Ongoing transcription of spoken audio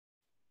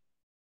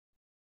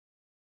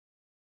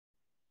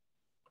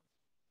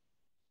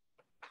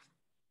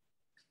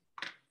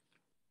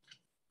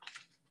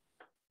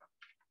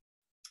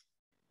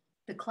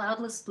The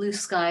cloudless blue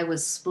sky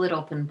was split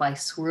open by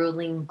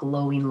swirling,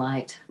 glowing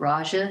light.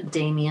 Raja,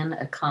 Damien,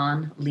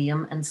 Akan,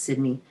 Liam, and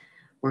Sydney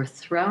were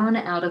thrown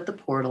out of the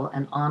portal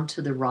and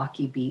onto the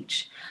rocky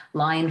beach.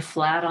 Lying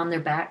flat on their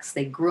backs,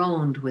 they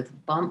groaned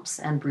with bumps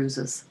and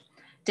bruises.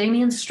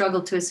 Damien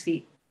struggled to his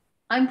feet.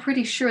 I'm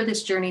pretty sure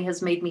this journey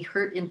has made me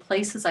hurt in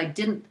places I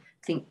didn't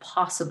think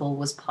possible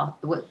was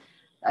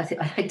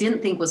I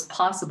didn't think was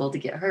possible to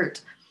get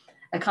hurt.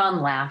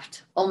 Akan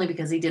laughed, only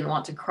because he didn't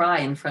want to cry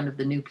in front of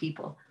the new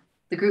people.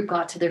 The group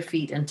got to their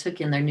feet and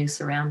took in their new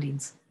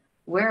surroundings.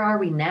 Where are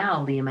we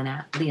now?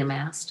 Liam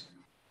asked.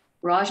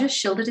 Raja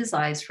shielded his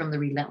eyes from the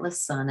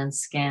relentless sun and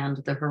scanned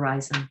the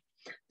horizon.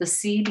 The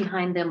sea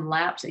behind them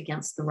lapped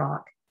against the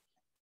rock.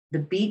 The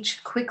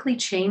beach quickly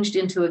changed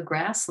into a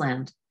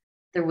grassland.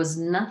 There was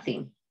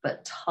nothing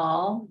but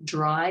tall,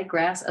 dry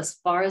grass as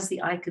far as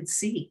the eye could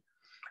see.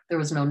 There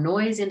was no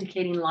noise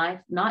indicating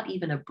life, not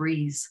even a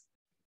breeze.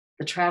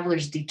 The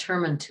travelers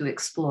determined to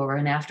explore,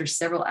 and after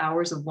several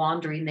hours of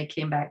wandering, they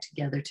came back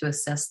together to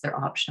assess their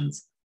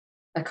options.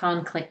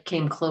 Akan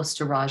came close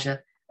to Raja,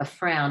 a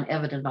frown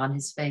evident on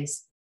his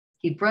face.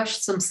 He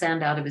brushed some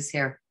sand out of his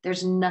hair.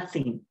 There's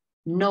nothing,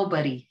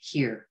 nobody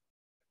here.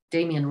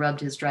 Damien rubbed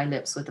his dry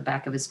lips with the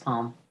back of his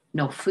palm.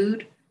 No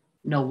food,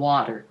 no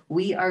water.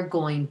 We are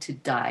going to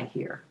die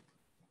here.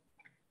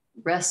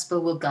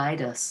 Respa will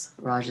guide us,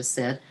 Raja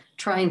said,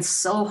 trying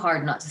so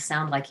hard not to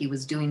sound like he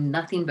was doing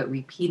nothing but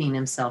repeating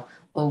himself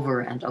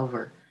over and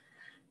over.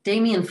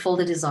 Damien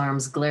folded his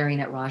arms,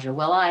 glaring at Raja.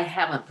 Well, I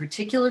haven't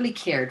particularly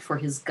cared for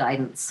his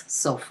guidance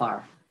so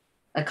far.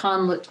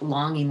 Akan looked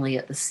longingly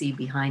at the sea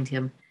behind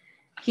him.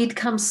 He'd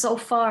come so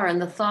far,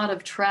 and the thought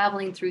of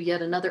traveling through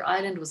yet another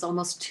island was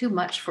almost too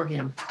much for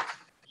him.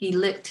 He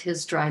licked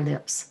his dry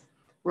lips.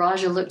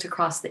 Raja looked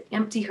across the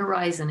empty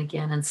horizon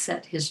again and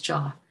set his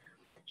jaw.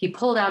 He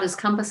pulled out his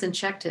compass and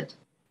checked it.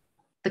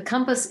 The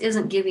compass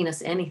isn't giving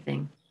us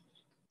anything,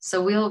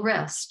 so we'll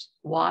rest,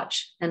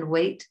 watch, and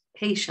wait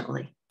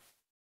patiently.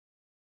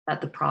 At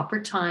the proper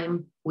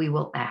time, we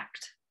will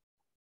act.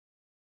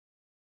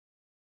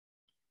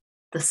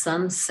 The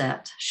sun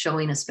set,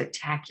 showing a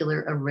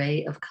spectacular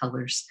array of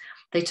colors.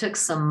 They took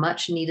some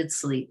much needed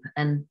sleep,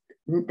 and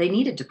they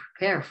needed to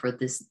prepare for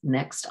this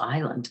next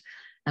island,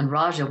 and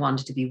Raja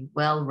wanted to be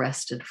well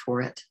rested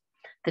for it.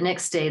 The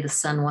next day, the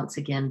sun once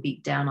again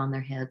beat down on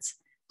their heads.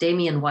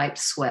 Damien wiped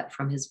sweat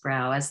from his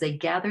brow as they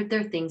gathered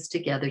their things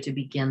together to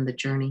begin the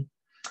journey.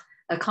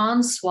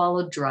 Akan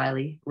swallowed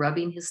dryly,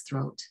 rubbing his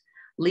throat.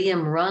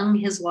 Liam wrung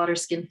his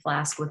water-skin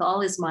flask with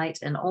all his might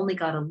and only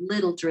got a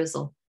little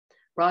drizzle.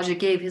 Raja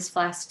gave his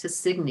flask to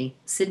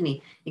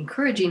Sydney,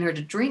 encouraging her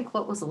to drink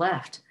what was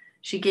left.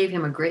 She gave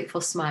him a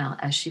grateful smile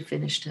as she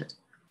finished it.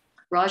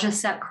 Raja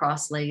sat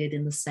cross-legged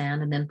in the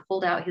sand and then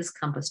pulled out his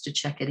compass to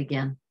check it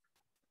again.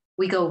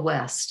 We go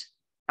west.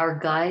 Our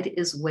guide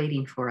is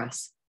waiting for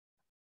us.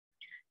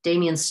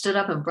 Damien stood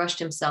up and brushed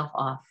himself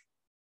off.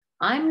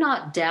 I'm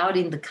not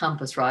doubting the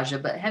compass, Raja,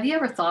 but have you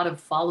ever thought of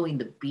following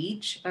the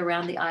beach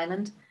around the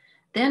island?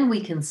 Then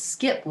we can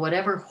skip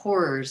whatever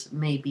horrors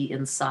may be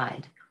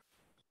inside.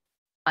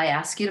 I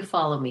ask you to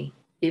follow me.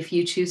 If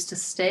you choose to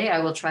stay, I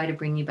will try to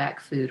bring you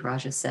back food,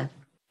 Raja said.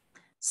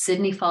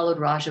 Sydney followed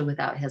Raja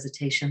without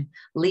hesitation.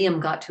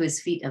 Liam got to his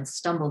feet and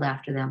stumbled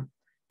after them.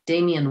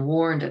 Damien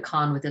warned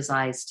Akan with his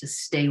eyes to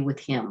stay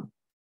with him.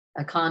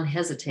 Akan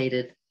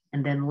hesitated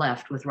and then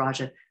left with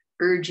Raja,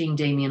 urging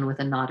Damien with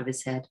a nod of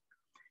his head.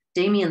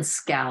 Damien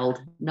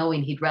scowled,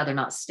 knowing he'd rather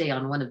not stay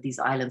on one of these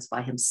islands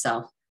by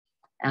himself,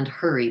 and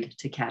hurried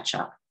to catch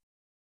up.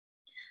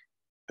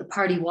 The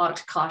party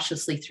walked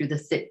cautiously through the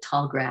thick,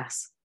 tall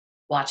grass.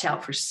 Watch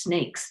out for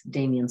snakes,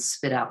 Damien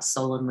spit out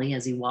sullenly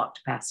as he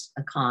walked past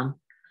Akan.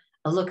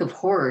 A look of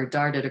horror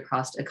darted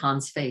across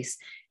Akan's face.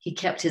 He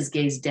kept his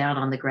gaze down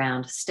on the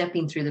ground,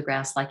 stepping through the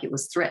grass like it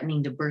was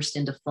threatening to burst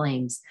into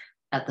flames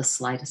at the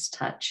slightest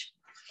touch.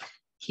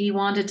 He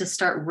wanted to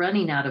start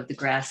running out of the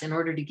grass in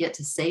order to get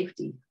to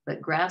safety,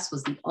 but grass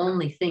was the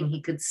only thing he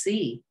could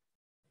see.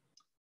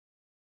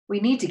 We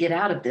need to get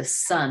out of this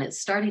sun. It's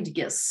starting to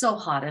get so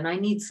hot and I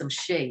need some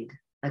shade,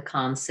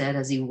 Akan said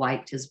as he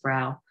wiped his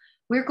brow.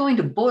 We're going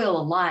to boil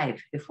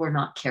alive if we're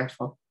not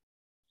careful.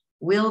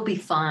 We'll be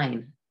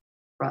fine,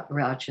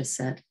 Raja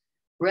said.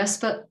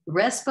 Respa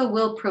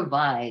will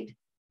provide,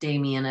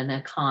 Damien and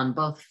Akan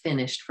both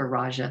finished for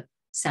Raja,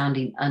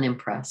 sounding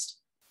unimpressed.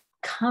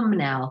 Come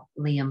now,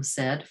 Liam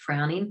said,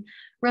 frowning.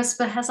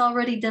 Respa has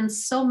already done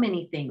so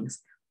many things.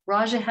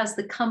 Raja has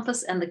the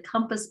compass, and the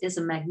compass is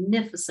a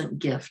magnificent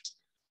gift.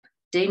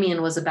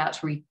 Damien was about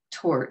to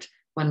retort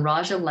when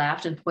Raja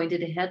laughed and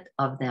pointed ahead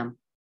of them.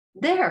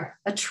 There,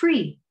 a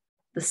tree.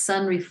 The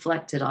sun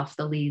reflected off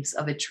the leaves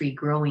of a tree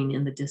growing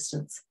in the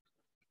distance.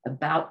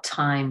 About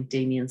time,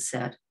 Damien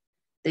said.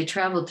 They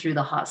traveled through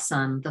the hot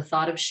sun, the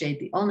thought of shade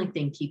the only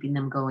thing keeping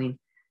them going.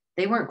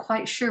 They weren't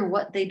quite sure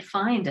what they'd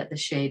find at the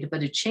shade,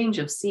 but a change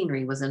of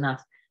scenery was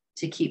enough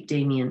to keep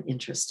Damien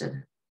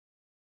interested.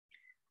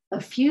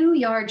 A few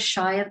yards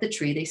shy of the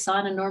tree, they saw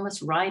an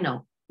enormous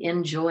rhino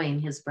enjoying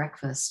his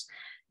breakfast.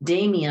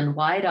 Damien,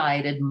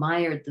 wide-eyed,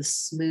 admired the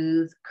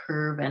smooth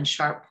curve and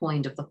sharp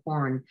point of the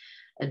horn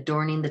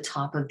adorning the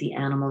top of the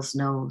animal's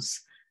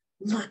nose.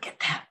 Look at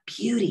that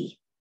beauty.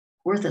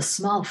 Worth a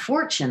small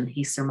fortune,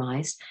 he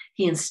surmised.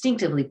 He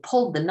instinctively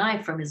pulled the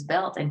knife from his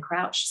belt and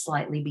crouched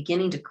slightly,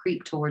 beginning to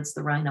creep towards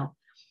the rhino.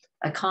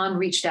 Akan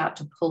reached out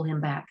to pull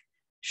him back.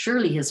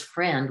 Surely his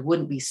friend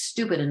wouldn't be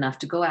stupid enough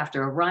to go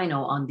after a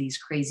rhino on these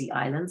crazy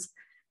islands.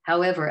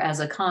 However, as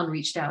Akan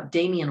reached out,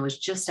 Damien was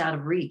just out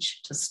of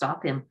reach to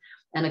stop him,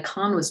 and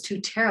Akan was too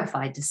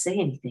terrified to say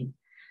anything.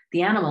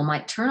 The animal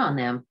might turn on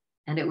them,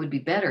 and it would be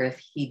better if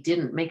he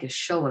didn't make a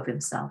show of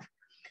himself.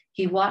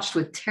 He watched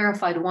with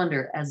terrified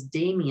wonder as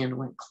Damien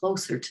went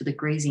closer to the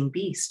grazing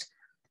beast.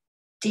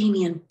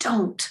 Damien,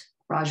 don't,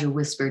 Raja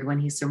whispered when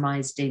he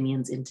surmised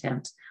Damien's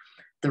intent.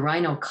 The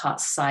rhino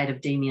caught sight of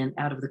Damien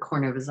out of the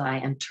corner of his eye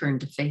and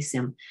turned to face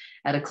him.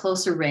 At a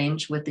closer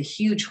range, with the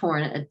huge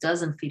horn a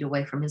dozen feet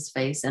away from his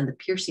face and the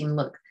piercing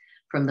look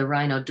from the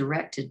rhino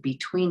directed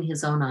between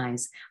his own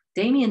eyes,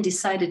 Damien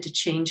decided to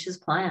change his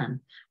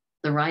plan.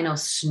 The rhino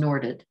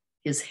snorted.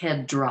 His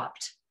head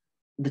dropped.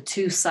 The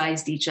two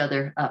sized each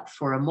other up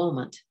for a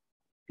moment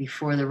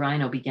before the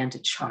rhino began to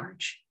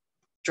charge.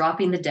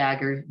 Dropping the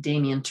dagger,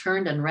 Damien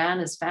turned and ran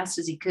as fast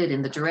as he could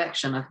in the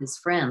direction of his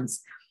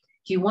friends.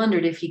 He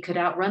wondered if he could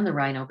outrun the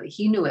rhino, but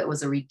he knew it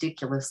was a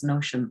ridiculous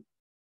notion.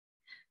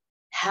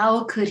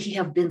 How could he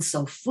have been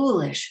so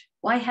foolish?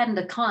 Why hadn't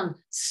Akan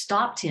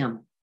stopped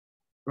him?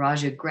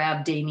 Raja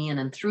grabbed Damien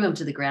and threw him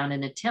to the ground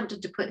and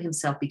attempted to put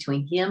himself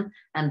between him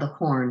and the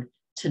horn,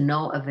 to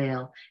no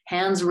avail.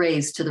 Hands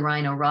raised to the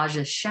rhino,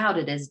 Raja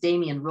shouted as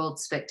Damien rolled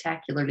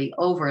spectacularly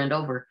over and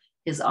over,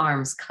 his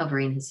arms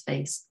covering his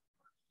face.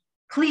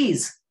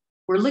 Please,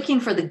 we're looking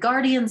for the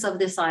guardians of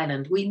this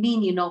island. We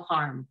mean you no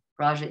harm.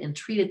 Raja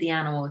entreated the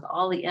animal with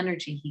all the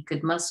energy he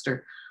could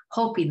muster,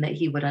 hoping that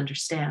he would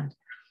understand.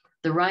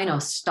 The rhino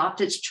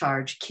stopped its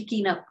charge,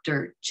 kicking up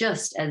dirt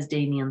just as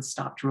Damien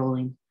stopped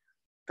rolling.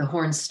 The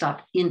horn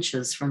stopped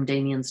inches from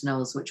Damien's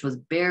nose, which was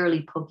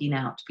barely poking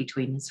out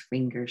between his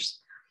fingers.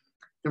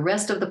 The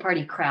rest of the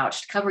party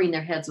crouched, covering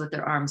their heads with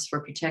their arms for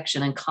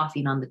protection and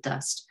coughing on the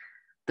dust.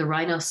 The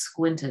rhino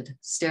squinted,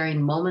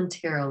 staring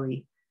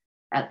momentarily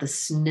at the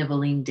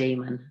sniveling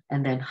Damien,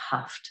 and then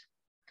huffed.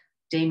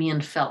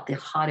 Damien felt the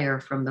hot air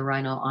from the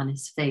rhino on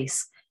his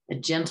face, a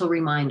gentle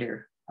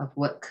reminder of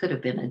what could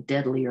have been a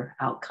deadlier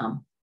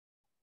outcome.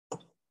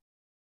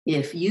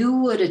 If you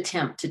would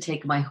attempt to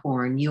take my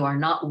horn, you are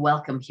not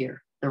welcome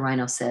here, the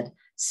rhino said,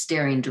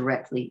 staring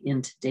directly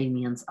into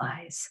Damien's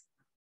eyes.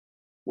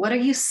 What are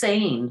you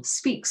saying?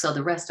 Speak so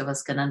the rest of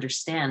us can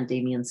understand,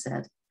 Damien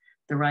said.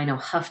 The rhino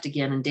huffed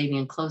again, and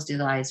Damien closed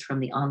his eyes from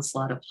the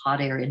onslaught of hot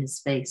air in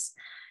his face.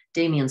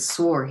 Damien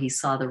swore he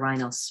saw the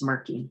rhino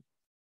smirking.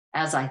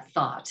 As I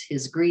thought,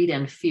 his greed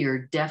and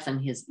fear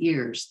deafened his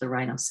ears, the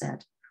rhino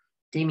said.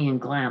 Damien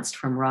glanced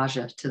from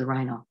Raja to the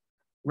rhino.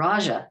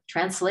 Raja,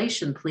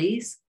 translation,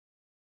 please.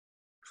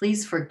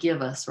 Please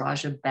forgive us,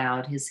 Raja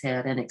bowed his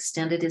head and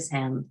extended his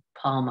hand,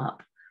 palm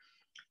up.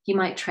 He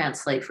might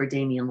translate for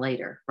Damien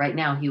later. Right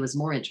now, he was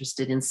more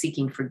interested in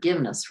seeking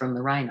forgiveness from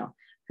the rhino,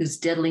 whose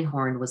deadly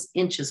horn was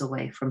inches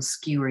away from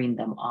skewering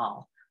them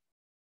all.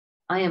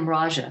 I am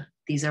Raja.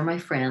 These are my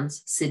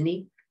friends,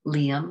 Sydney,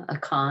 Liam,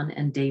 Akan,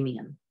 and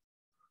Damien.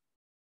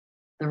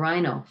 The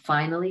rhino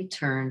finally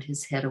turned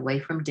his head away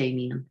from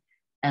Damien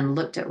and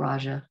looked at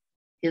Raja,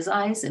 his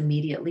eyes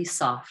immediately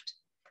soft.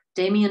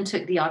 Damien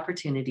took the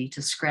opportunity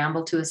to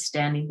scramble to a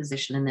standing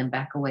position and then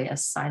back away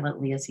as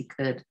silently as he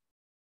could.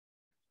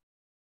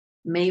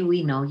 May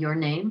we know your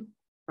name?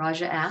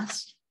 Raja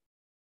asked.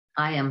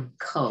 I am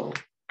Ko.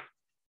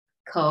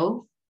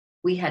 Ko,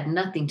 we had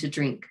nothing to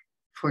drink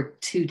for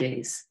 2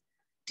 days.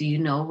 Do you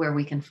know where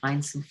we can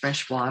find some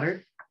fresh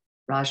water?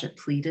 Raja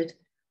pleaded.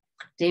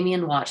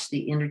 Damien watched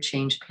the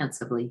interchange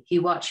pensively. He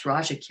watched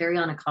Raja carry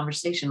on a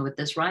conversation with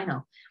this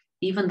rhino,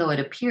 even though it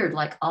appeared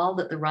like all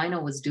that the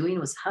rhino was doing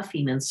was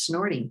huffing and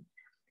snorting.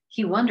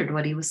 He wondered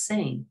what he was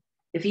saying.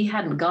 If he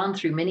hadn't gone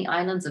through many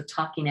islands of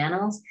talking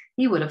animals,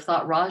 he would have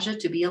thought Raja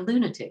to be a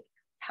lunatic.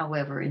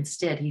 However,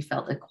 instead, he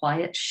felt a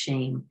quiet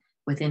shame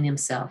within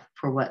himself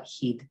for what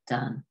he'd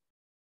done.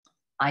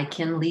 I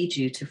can lead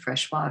you to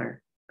fresh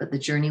water, but the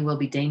journey will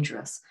be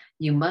dangerous.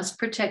 You must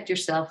protect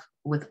yourself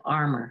with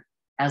armor,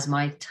 as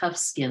my tough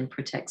skin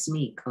protects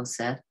me, Ko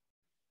said.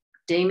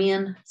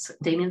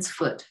 Damien's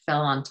foot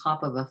fell on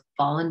top of a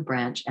fallen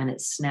branch and it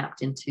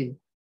snapped in two.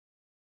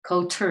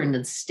 Ko turned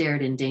and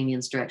stared in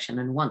Damien's direction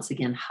and once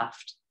again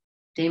huffed.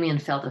 Damien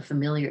felt a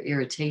familiar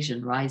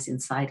irritation rise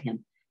inside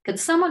him. Could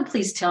someone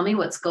please tell me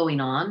what's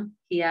going on?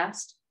 He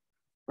asked.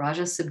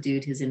 Raja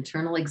subdued his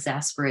internal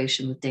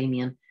exasperation with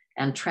Damien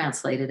and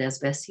translated as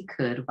best he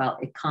could while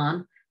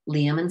Akan,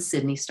 Liam, and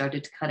Sydney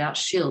started to cut out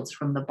shields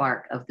from the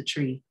bark of the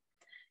tree.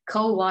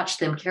 Ko watched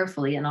them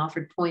carefully and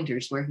offered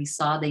pointers where he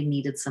saw they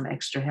needed some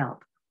extra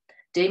help.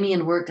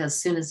 Damien worked as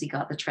soon as he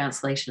got the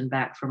translation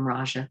back from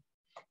Raja.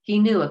 He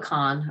knew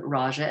Akan,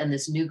 Raja, and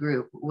this new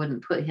group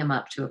wouldn't put him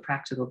up to a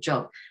practical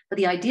joke, but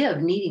the idea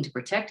of needing to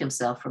protect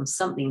himself from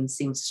something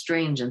seemed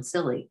strange and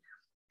silly.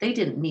 They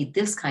didn't need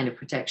this kind of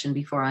protection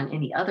before on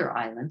any other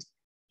island.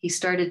 He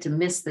started to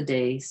miss the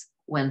days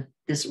when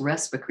this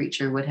Respa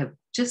creature would have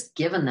just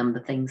given them the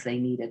things they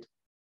needed.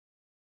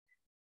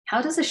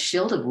 How does a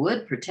shield of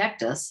wood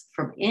protect us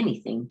from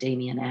anything?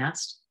 Damien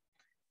asked.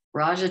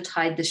 Raja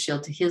tied the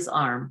shield to his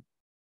arm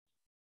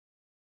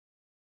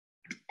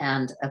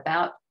and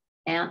about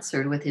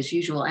answered with his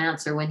usual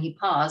answer when he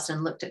paused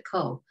and looked at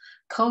Ko.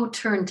 Ko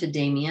turned to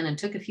Damien and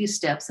took a few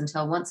steps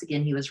until once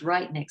again he was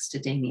right next to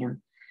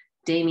Damien.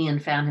 Damien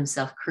found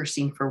himself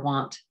cursing for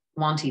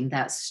wanting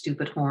that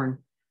stupid horn.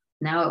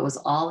 Now it was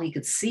all he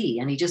could see,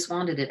 and he just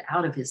wanted it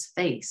out of his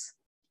face.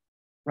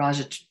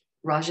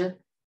 Raja,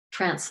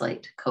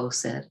 translate, Ko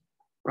said.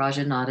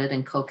 Raja nodded,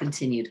 and Ko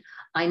continued.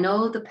 I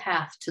know the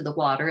path to the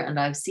water, and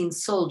I've seen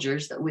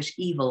soldiers that wish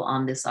evil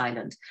on this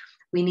island.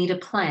 We need a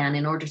plan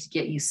in order to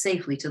get you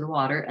safely to the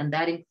water, and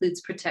that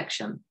includes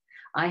protection.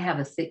 I have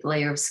a thick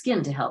layer of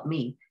skin to help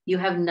me. You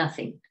have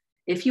nothing.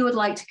 If you would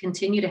like to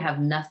continue to have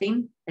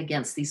nothing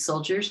against these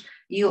soldiers,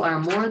 you are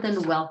more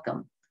than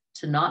welcome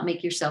to not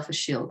make yourself a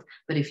shield.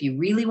 But if you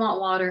really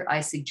want water,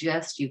 I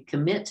suggest you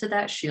commit to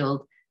that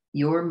shield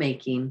you're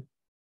making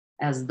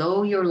as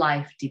though your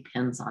life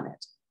depends on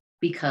it,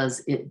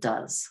 because it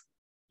does.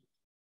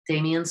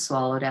 Damien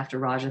swallowed after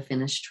Raja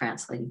finished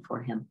translating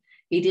for him.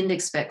 He didn't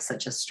expect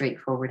such a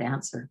straightforward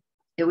answer.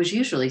 It was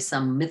usually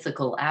some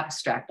mythical,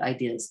 abstract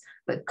ideas,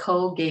 but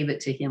Ko gave it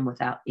to him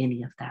without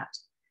any of that.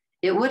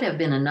 It would have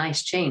been a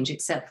nice change,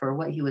 except for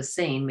what he was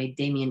saying made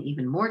Damien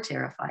even more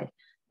terrified,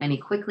 and he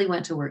quickly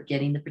went to work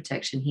getting the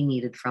protection he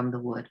needed from the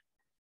wood.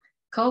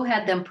 Ko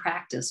had them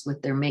practice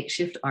with their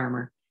makeshift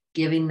armor,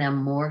 giving them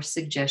more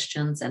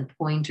suggestions and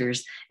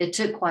pointers. It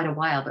took quite a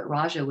while, but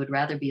Raja would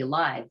rather be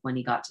alive when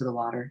he got to the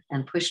water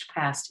and pushed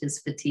past his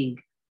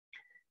fatigue.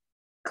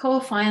 Ko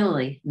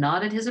finally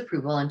nodded his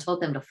approval and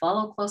told them to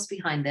follow close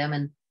behind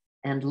them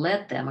and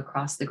led them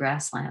across the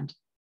grassland.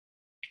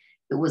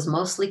 It was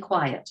mostly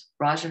quiet.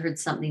 Raja heard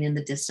something in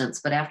the distance,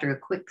 but after a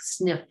quick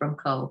sniff from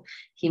Ko,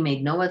 he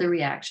made no other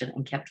reaction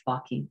and kept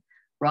walking.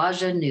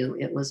 Raja knew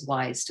it was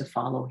wise to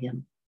follow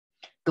him.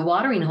 The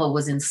watering hole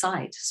was in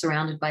sight,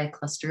 surrounded by a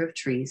cluster of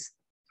trees.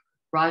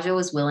 Raja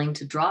was willing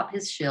to drop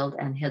his shield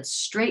and head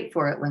straight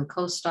for it when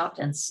Ko stopped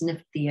and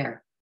sniffed the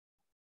air.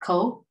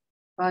 Ko?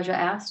 Raja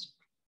asked.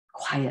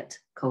 Quiet,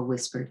 Ko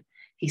whispered.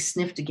 He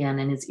sniffed again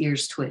and his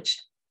ears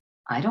twitched.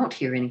 I don't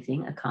hear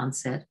anything, Akan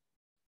said.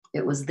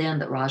 It was then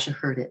that Raja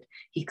heard it.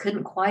 He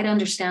couldn't quite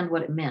understand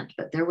what it meant,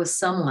 but there was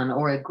someone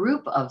or a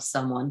group of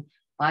someone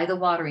by the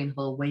watering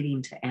hole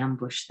waiting to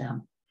ambush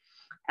them.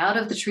 Out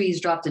of the trees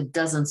dropped a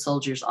dozen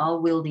soldiers,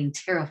 all wielding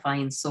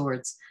terrifying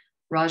swords.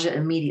 Raja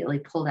immediately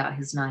pulled out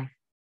his knife.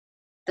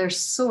 Their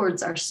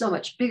swords are so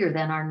much bigger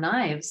than our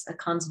knives.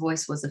 Akan's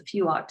voice was a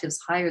few octaves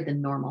higher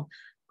than normal.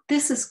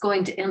 This is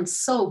going to end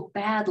so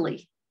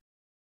badly.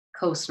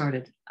 Ko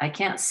snorted. I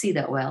can't see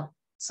that well,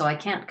 so I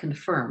can't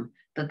confirm.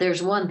 But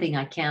there's one thing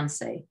I can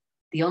say.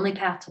 The only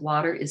path to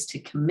water is to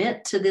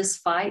commit to this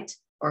fight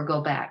or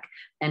go back.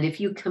 And if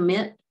you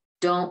commit,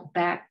 don't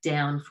back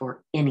down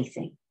for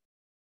anything.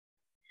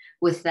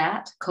 With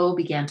that, Ko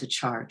began to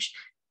charge.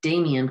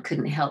 Damien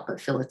couldn't help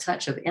but feel a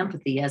touch of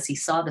empathy as he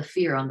saw the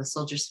fear on the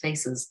soldiers'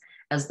 faces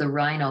as the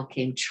rhino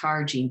came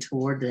charging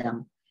toward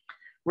them.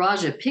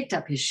 Raja picked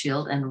up his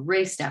shield and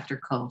raced after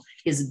Ko,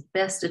 his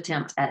best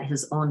attempt at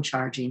his own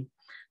charging.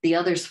 The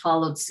others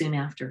followed soon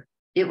after.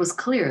 It was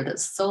clear that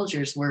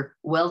soldiers were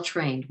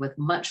well-trained with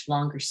much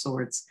longer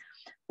swords,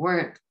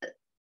 weren't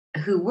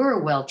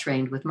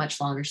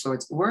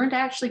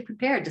actually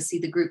prepared to see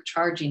the group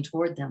charging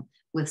toward them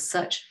with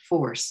such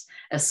force,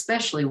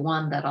 especially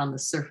one that on the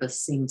surface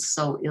seemed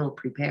so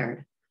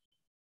ill-prepared.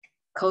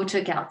 Ko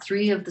took out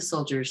 3 of the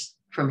soldiers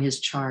from his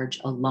charge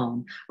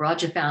alone.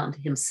 Raja found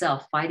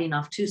himself fighting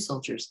off 2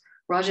 soldiers.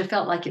 Raja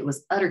felt like it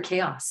was utter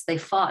chaos. They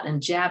fought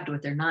and jabbed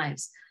with their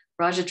knives.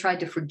 Raja tried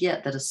to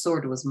forget that a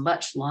sword was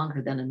much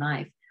longer than a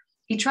knife.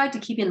 He tried to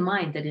keep in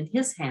mind that in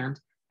his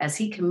hand, as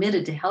he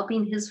committed to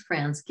helping his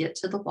friends get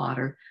to the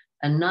water,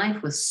 a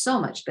knife was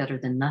so much better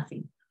than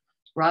nothing.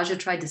 Raja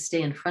tried to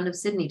stay in front of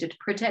Sydney to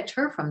protect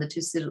her from the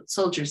 2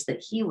 soldiers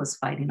that he was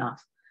fighting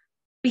off.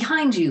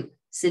 Behind you,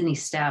 Sydney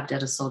stabbed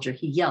at a soldier.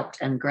 He yelped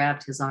and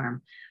grabbed his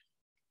arm.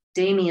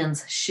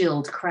 Damien's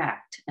shield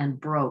cracked and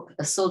broke.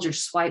 A soldier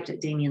swiped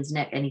at Damien's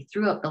neck and he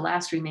threw up the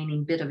last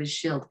remaining bit of his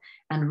shield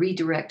and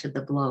redirected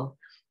the blow.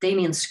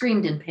 Damien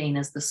screamed in pain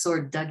as the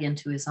sword dug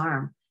into his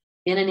arm.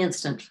 In an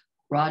instant,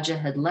 Raja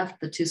had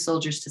left the 2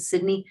 soldiers to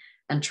Sydney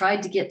and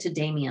tried to get to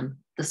Damien.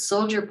 The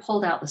soldier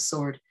pulled out the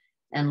sword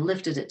and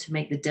lifted it to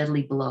make the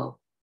deadly blow.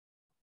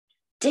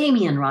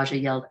 Damien, Raja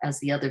yelled as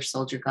the other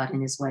soldier got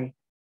in his way.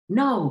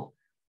 No!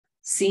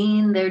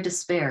 Seeing their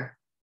despair,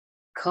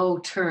 Ko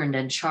turned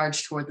and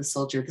charged toward the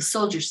soldier. The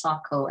soldier saw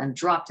Ko and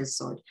dropped his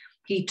sword.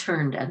 He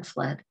turned and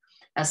fled.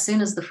 As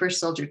soon as the first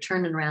soldier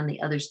turned around,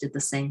 the others did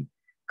the same.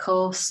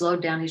 Ko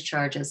slowed down his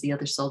charge as the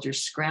other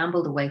soldiers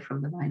scrambled away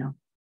from the rhino.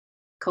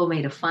 Ko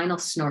made a final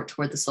snort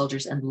toward the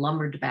soldiers and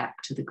lumbered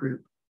back to the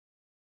group.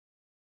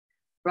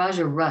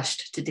 Raja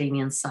rushed to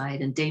Damien's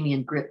side and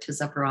Damien gripped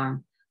his upper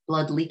arm.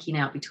 blood leaking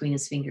out between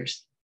his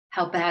fingers.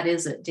 How bad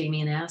is it?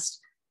 Damien asked.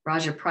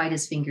 Raja pried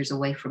his fingers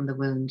away from the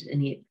wound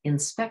and he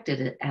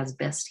inspected it as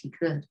best he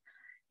could.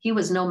 He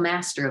was no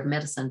master of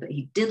medicine, but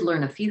he did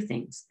learn a few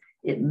things.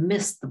 It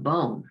missed the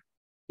bone.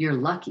 You're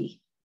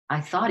lucky.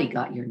 I thought he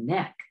got your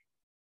neck.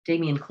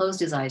 Damien closed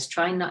his eyes,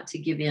 trying not to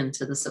give in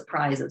to the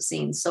surprise of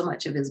seeing so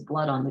much of his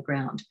blood on the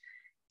ground.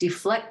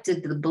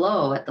 Deflected the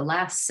blow at the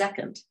last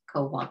second.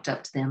 Ko walked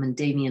up to them and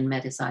Damien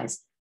met his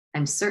eyes.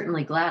 I'm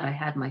certainly glad I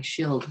had my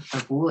shield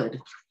of wood.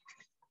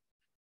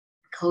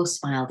 Ko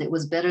smiled. It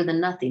was better than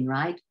nothing,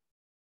 right?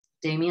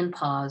 Damien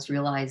paused,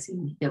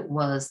 realizing it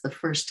was the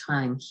first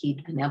time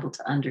he'd been able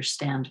to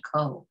understand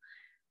Ko.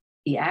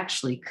 He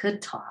actually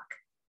could talk.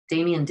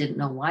 Damien didn't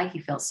know why he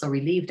felt so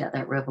relieved at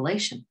that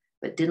revelation,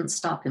 but didn't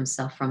stop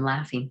himself from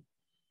laughing.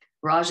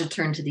 Raja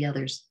turned to the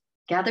others.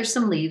 Gather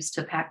some leaves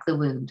to pack the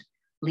wound.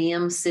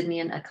 Liam, Sydney,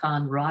 and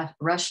Akan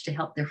rushed to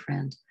help their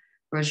friend.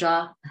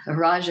 Raja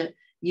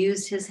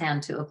used his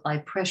hand to apply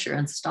pressure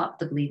and stop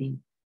the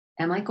bleeding.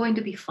 Am I going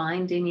to be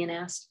fine? Damien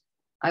asked.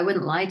 I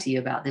wouldn't lie to you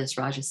about this,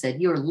 Raja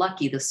said. You're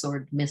lucky the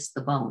sword missed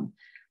the bone.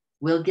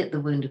 We'll get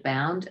the wound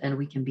bound and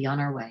we can be on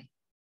our way.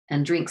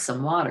 And drink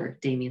some water,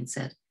 Damien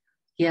said.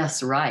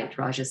 Yes, right,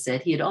 Raja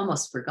said. He had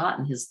almost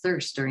forgotten his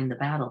thirst during the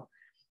battle.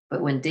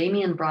 But when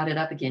Damien brought it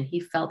up again, he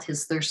felt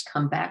his thirst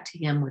come back to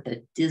him with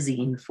a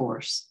dizzying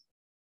force.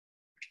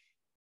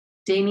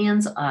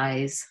 Damien's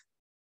eyes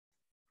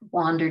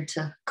wandered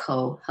to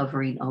Ko,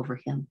 hovering over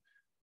him.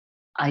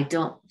 I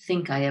don't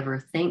think I ever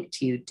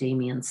thanked you,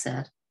 Damien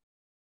said.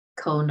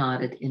 Ko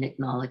nodded in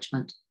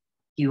acknowledgement.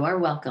 You are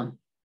welcome.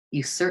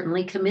 You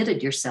certainly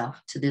committed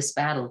yourself to this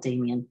battle,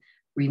 Damien.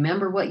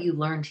 Remember what you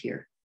learned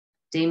here.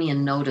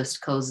 Damien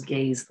noticed Ko's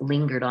gaze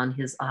lingered on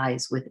his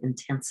eyes with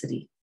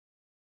intensity.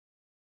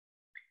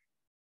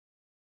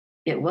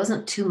 It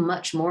wasn't too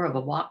much more of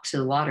a walk to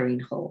the watering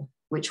hole,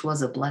 which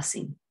was a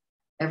blessing.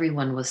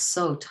 Everyone was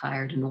so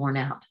tired and worn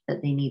out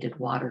that they needed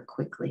water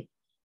quickly.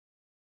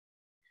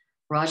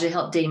 Raja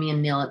helped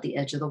Damien kneel at the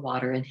edge of the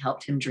water and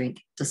helped him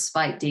drink,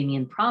 despite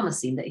Damien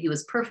promising that he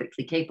was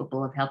perfectly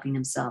capable of helping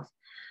himself.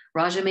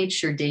 Raja made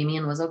sure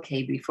Damien was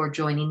okay before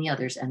joining the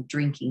others and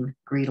drinking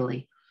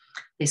greedily.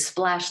 They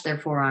splashed their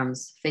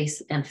forearms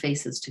and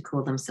faces to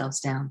cool themselves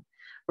down.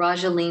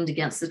 Raja leaned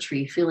against the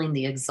tree, feeling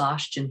the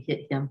exhaustion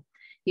hit him.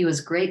 He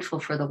was grateful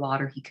for the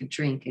water he could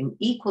drink and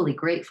equally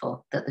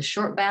grateful that the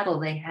short battle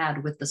they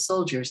had with the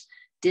soldiers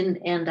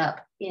didn't end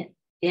up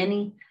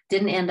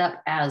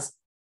as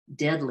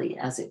deadly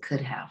as it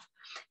could have.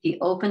 He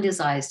opened his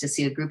eyes to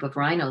see a group of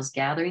rhinos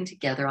gathering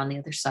together on the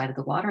other side of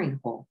the watering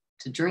hole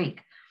to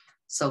drink.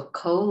 So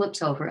Ko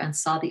looked over and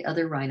saw the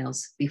other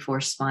rhinos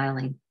before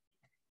smiling.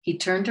 He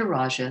turned to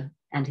Raja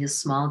and his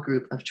small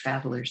group of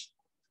travelers.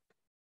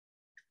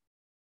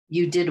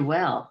 You did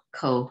well,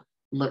 Ko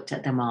looked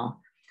at them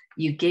all.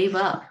 You gave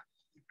up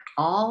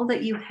all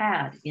that you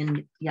had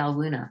in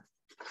Yalwuna.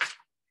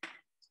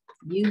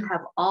 You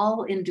have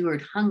all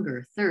endured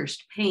hunger,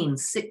 thirst, pain,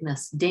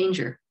 sickness,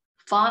 danger,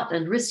 fought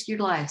and risked your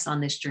lives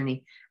on this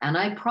journey, and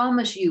I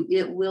promise you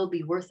it will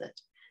be worth it.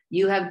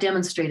 You have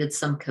demonstrated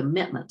some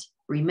commitment.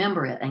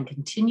 Remember it and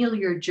continue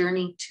your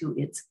journey to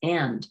its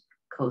end,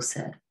 Ko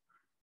said.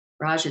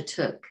 Raja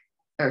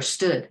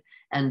stood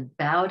and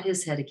bowed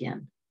his head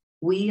again.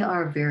 We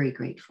are very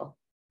grateful.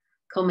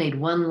 Ko made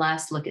one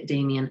last look at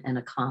Damien and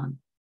Akan.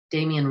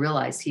 Damien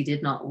realized he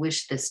did not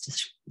wish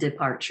this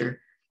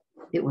departure.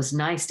 It was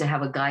nice to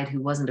have a guide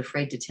who wasn't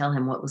afraid to tell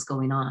him what was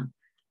going on.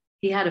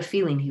 He had a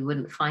feeling he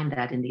wouldn't find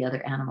that in the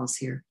other animals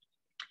here.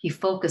 He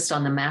focused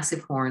on the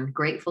massive horn,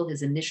 grateful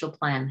his initial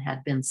plan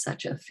had been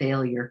such a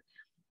failure.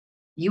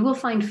 You will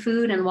find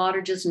food and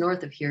water just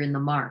north of here in the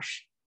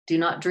marsh. Do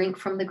not drink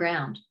from the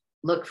ground.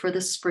 Look for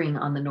the spring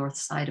on the north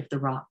side of the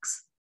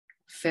rocks.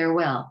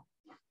 Farewell.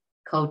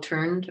 Ko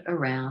turned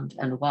around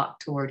and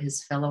walked toward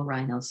his fellow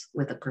rhinos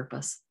with a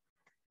purpose.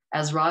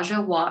 As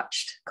Raja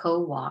watched Ko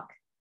walk,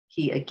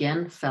 he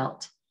again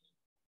felt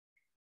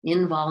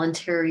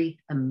involuntary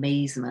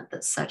amazement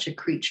that such a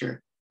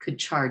creature could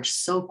charge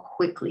so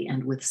quickly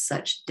and with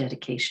such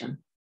dedication.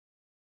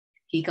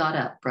 He got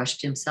up,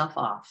 brushed himself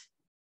off.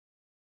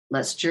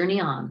 Let's journey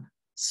on,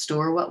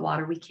 store what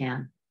water we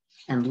can,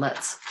 and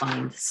let's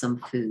find some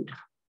food.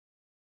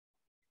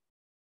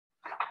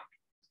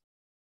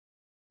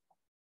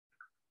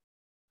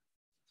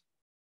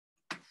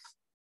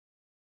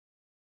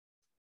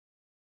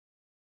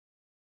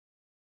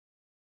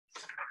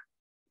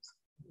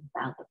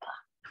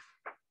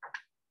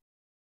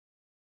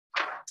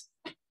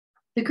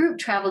 The group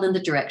traveled in the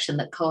direction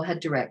that Ko had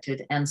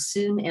directed and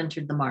soon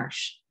entered the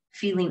marsh,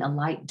 feeling a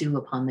light dew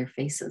upon their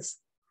faces.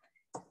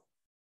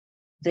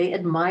 They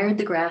admired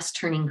the grass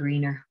turning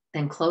greener,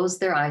 then closed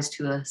their eyes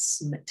to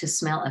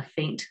smell a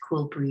faint,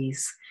 cool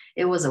breeze.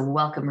 It was a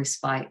welcome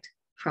respite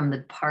from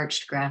the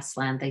parched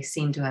grassland they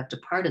seemed to have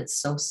departed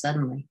so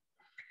suddenly.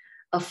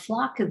 A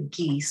flock of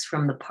geese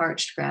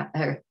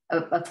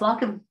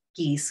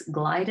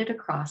glided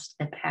across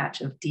a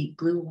patch of deep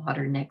blue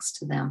water next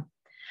to them.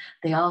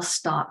 They all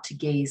stopped to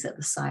gaze at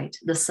the sight.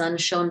 The sun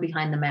shone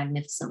behind the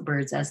magnificent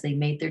birds as they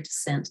made their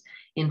descent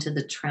into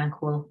the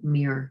tranquil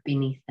mirror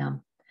beneath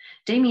them.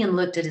 Damien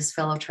looked at his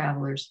fellow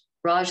travelers.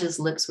 Raja's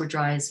lips were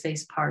dry, his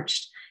face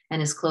parched, and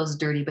his clothes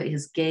dirty, but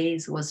his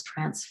gaze was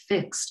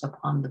transfixed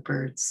upon the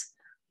birds.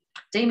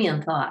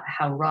 Damien thought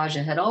how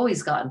Raja had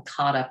always gotten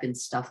caught up in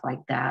stuff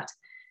like that.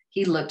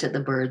 He looked at the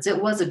birds.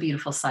 It was a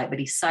beautiful sight, but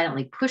he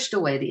silently pushed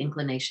away the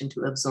inclination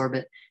to absorb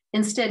it.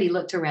 Instead, he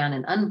looked around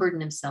and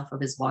unburdened himself of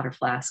his water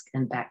flask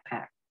and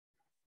backpack.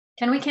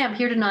 "Can we camp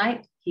here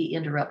tonight?" He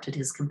interrupted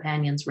his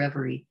companion's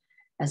reverie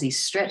as he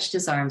stretched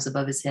his arms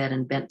above his head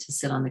and bent to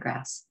sit on the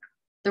grass.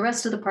 The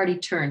rest of the party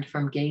turned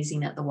from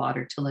gazing at the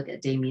water to look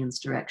at Damien's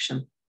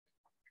direction.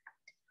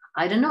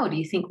 "I don't know, do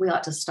you think we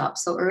ought to stop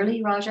so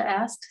early?" Raja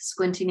asked,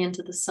 squinting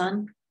into the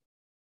sun.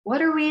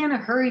 "What are we in a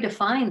hurry to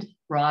find,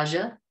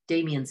 Raja?"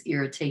 Damien's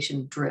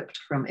irritation dripped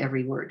from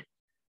every word.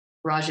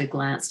 Raja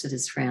glanced at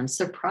his friend,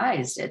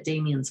 surprised at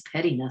Damien's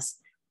pettiness.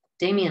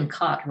 Damien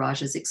caught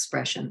Raja's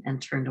expression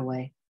and turned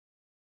away.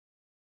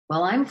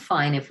 "Well, I'm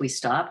fine if we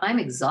stop. I'm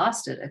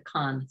exhausted."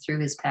 Akan threw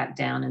his pack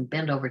down and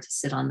bent over to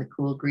sit on the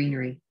cool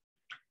greenery.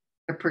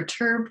 A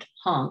perturbed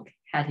honk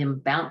had him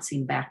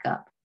bouncing back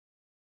up.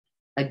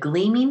 A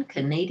gleaming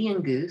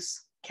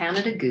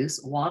Canada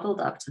goose waddled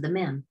up to the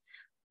men.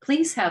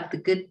 "Please have the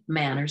good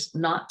manners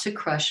not to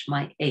crush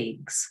my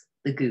eggs,"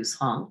 the goose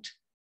honked.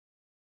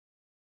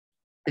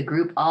 The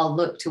group all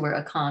looked to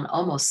where Akan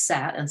almost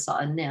sat and saw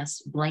a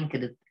nest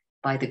blanketed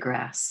by the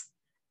grass.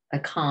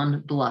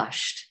 Akan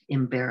blushed,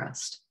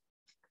 embarrassed.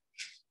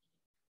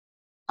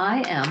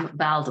 "I am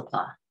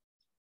Valdapa,"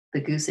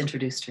 the goose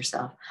introduced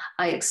herself.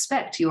 "I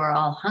expect you are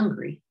all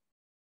hungry."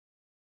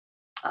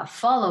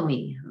 "Follow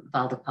me,"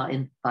 Valdapa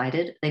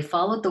invited. They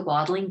followed the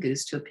waddling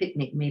goose to a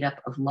picnic made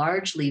up of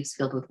large leaves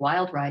filled with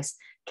wild rice,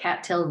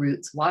 cattail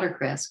roots,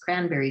 watercress,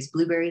 cranberries,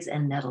 blueberries,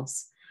 and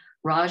nettles.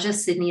 Raja,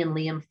 Sydney, and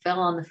Liam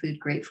fell on the food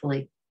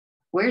gratefully.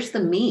 "Where's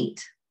the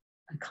meat?"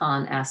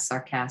 Akan asked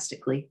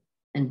sarcastically,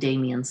 and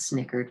Damien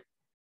snickered.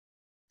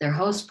 Their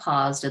host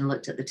paused and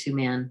looked at the two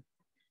men,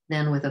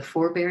 then with a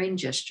forbearing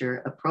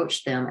gesture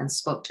approached them and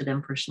spoke to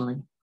them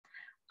personally.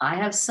 "I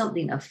have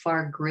something of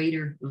far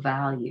greater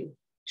value,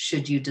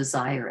 should you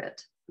desire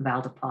it,"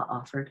 Valdapa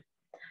offered.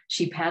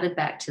 She padded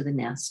back to the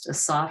nest. A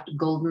soft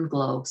golden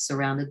glow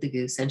surrounded the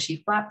goose, and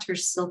she flapped her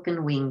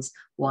silken wings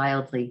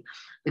wildly.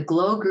 The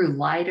glow grew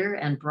lighter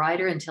and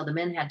brighter until the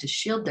men had to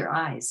shield their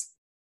eyes.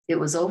 It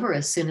was over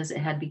as soon as it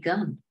had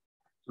begun.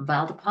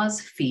 Valdapa's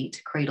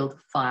feet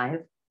cradled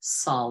 5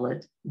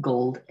 solid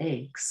gold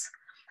eggs.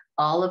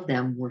 All of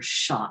them were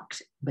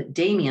shocked, but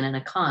Damien and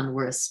Akan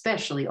were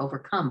especially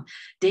overcome.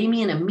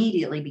 Damien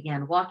immediately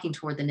began walking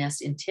toward the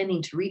nest,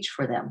 intending to reach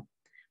for them,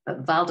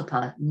 but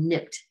Valdapa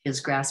nipped his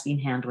grasping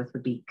hand with the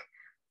beak.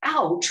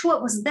 "Ouch,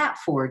 what was that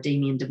for?"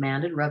 Damien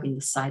demanded, rubbing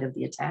the side of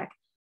the attack.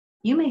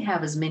 "You may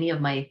have as many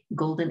of my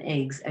golden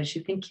eggs as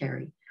you can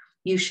carry.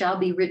 You shall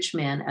be rich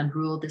men and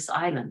rule this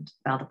island,"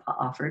 Valdapa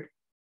offered.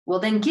 "Well,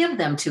 then give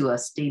them to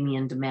us,"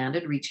 Damien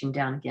demanded, reaching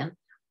down again.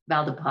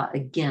 Valdapa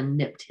again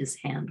nipped his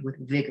hand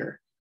with vigor.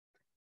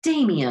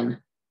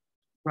 "Damien!"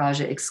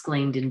 Raja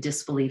exclaimed in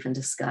disbelief and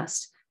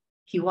disgust.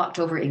 He walked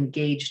over and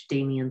gauged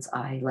Damien's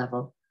eye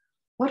level.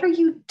 "What are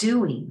you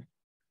doing?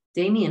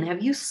 Damien,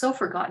 have you so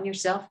forgotten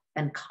yourself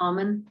and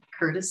common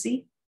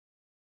courtesy?"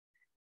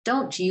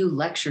 "Don't you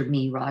lecture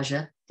me,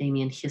 Raja,"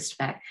 Damien hissed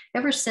back.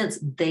 "Ever since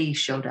they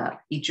showed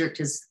up," he jerked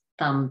his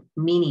thumb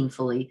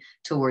meaningfully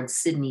towards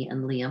Sydney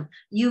and Liam,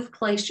 "you've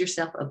placed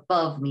yourself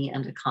above me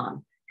and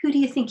Akan. Who do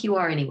you think you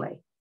are anyway?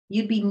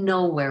 You'd be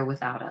nowhere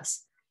without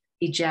us."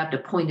 He jabbed a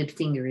pointed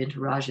finger into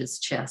Raja's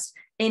chest.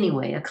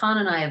 "Anyway, Akan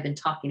and I have been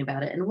talking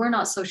about it, and we're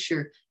not so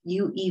sure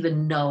you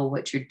even know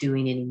what you're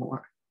doing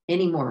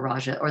anymore,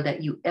 Raja, or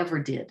that you ever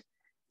did."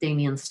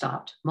 Damien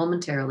stopped,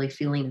 momentarily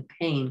feeling a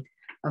pain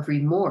of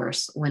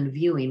remorse when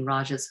viewing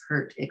Raja's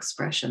hurt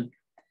expression.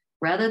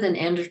 Rather than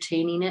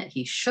entertaining it,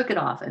 he shook it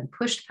off and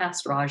pushed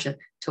past Raja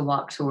to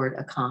walk toward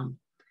Akan.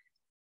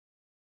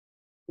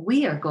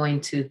 "We are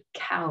going to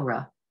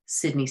Cowra,"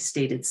 Sydney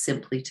stated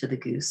simply to the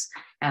goose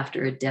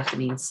after a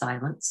deafening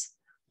silence.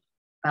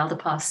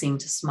 Valdapa seemed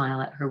to smile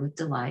at her with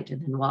delight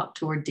and then walked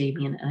toward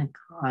Damien and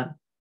Akan.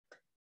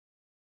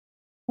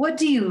 "What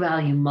do you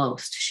value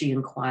most?" she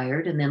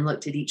inquired, and then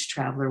looked at each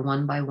traveler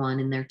one by one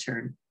in their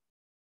turn.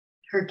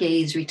 Her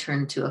gaze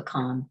returned to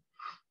Akan.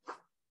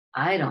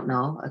 "I don't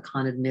know,"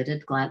 Akan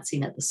admitted,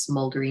 glancing at the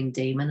smoldering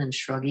Damon and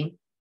shrugging.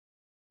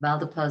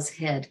 Valdapa's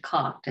head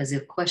cocked as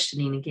if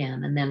questioning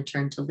again, and then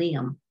turned to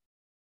Liam.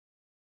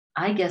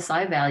 "I guess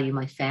I value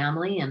my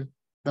family and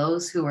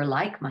those who are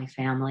like my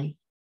family."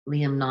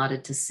 Liam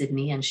nodded to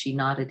Sydney, and she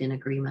nodded in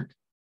agreement.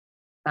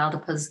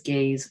 Valdapa's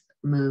gaze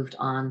moved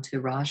on to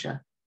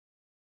Raja.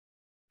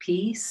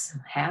 "Peace,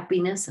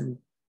 happiness, and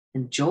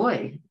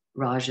joy,"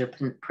 Raja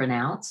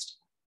pronounced.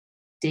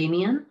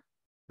 "Damien?"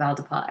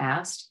 Valdapa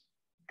asked.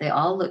 They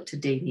all looked to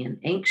Damien,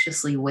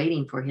 anxiously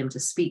waiting for him to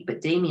speak,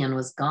 but Damien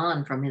was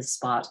gone from his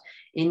spot.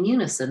 In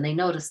unison, they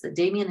noticed that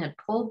Damien had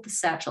pulled the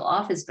satchel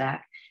off his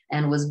back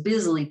and was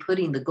busily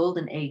putting the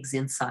golden eggs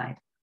inside.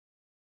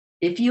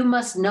 If you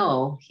must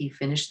know, he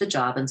finished the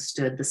job and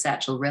stood, the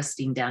satchel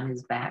resting down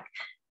his back.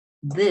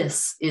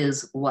 This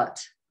is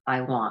what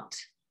I want.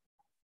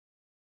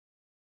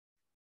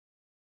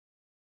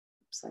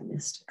 Oops, I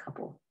missed a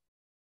couple.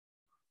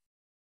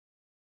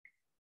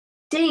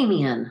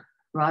 Damien,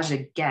 Raja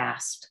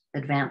gasped,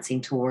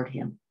 advancing toward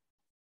him.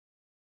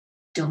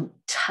 Don't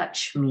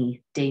touch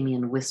me,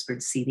 Damien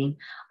whispered, seething.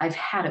 I've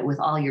had it with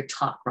all your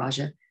talk,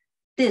 Raja.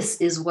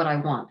 This is what I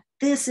want.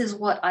 This is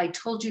what I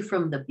told you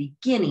from the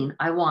beginning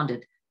I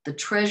wanted, the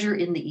treasure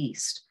in the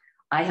East.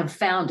 I have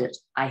found it.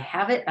 I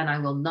have it, and I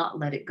will not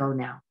let it go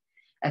now.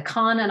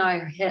 Akan and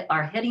I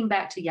are heading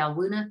back to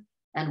Yawuna,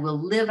 and will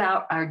live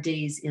out our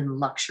days in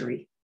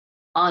luxury.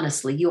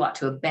 Honestly, you ought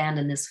to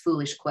abandon this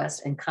foolish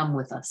quest and come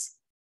with us.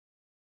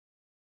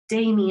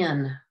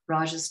 Damien,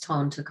 Raja's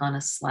tone took on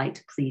a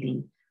slight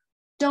pleading.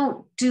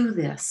 Don't do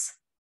this.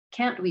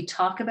 Can't we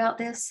talk about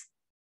this?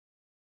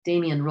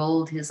 Damien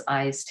rolled his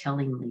eyes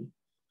tellingly.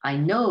 I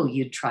know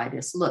you'd try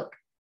this. Look,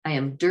 I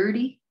am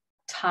dirty,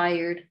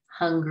 tired,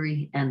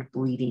 hungry, and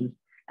bleeding,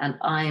 and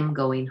I'm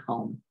going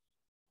home.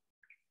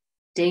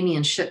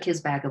 Damien shook his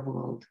bag of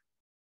gold.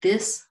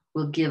 This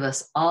will give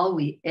us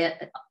everything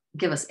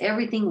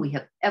we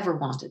have ever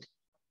wanted.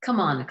 Come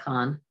on,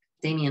 Akan.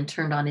 Damien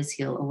turned on his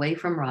heel away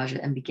from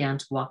Raja and began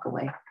to walk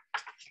away.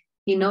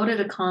 He noted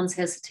Akan's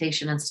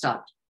hesitation and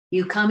stopped.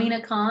 You coming,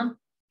 Akan?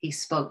 He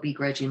spoke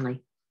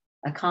begrudgingly.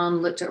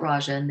 Akan looked at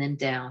Raja and then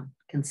down,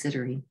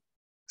 considering.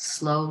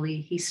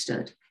 Slowly he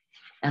stood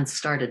and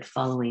started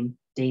following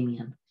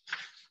Damien.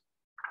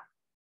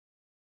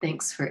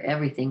 Thanks for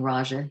everything,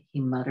 Raja, he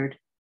muttered,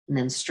 and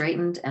then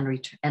straightened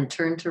and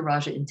turned to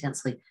Raja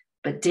intensely.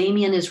 But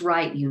Damien is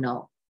right, you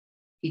know.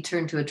 He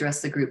turned to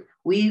address the group.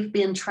 We've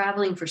been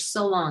traveling for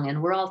so long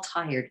and we're all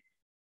tired.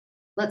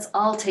 Let's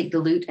all take the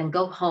loot and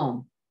go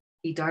home.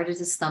 He darted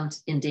his thumb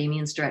in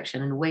Damien's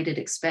direction and waited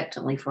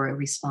expectantly for a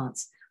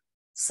response.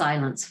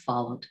 Silence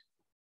followed.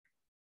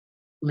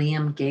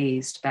 Liam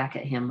gazed back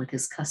at him with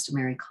his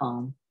customary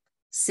calm.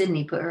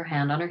 Sydney put her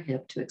hand on her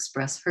hip to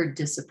express her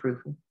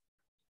disapproval.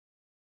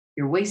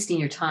 You're wasting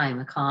your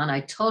time, Akan. I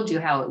told you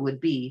how it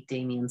would be,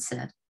 Damien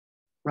said.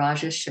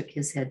 Raja shook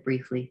his head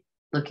briefly,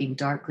 looking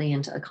darkly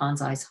into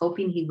Akan's eyes,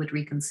 hoping he would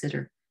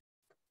reconsider.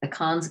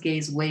 Akan's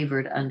gaze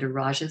wavered under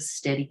Raja's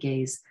steady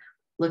gaze.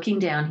 Looking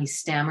down, he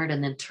stammered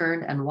and then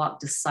turned and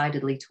walked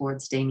decidedly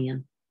towards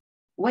Damien.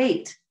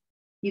 Wait,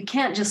 you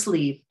can't just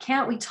leave.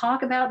 Can't we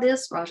talk about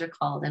this? Raja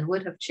called and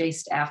would have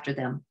chased after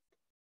them.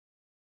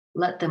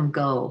 Let them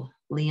go.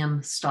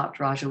 Liam stopped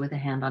Raja with a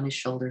hand on his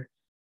shoulder.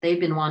 They've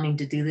been wanting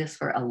to do this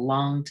for a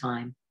long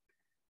time.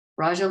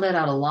 Raja let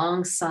out a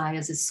long sigh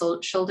as his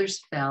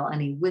shoulders fell,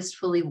 and he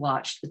wistfully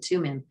watched the two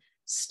men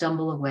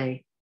stumble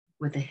away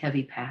with a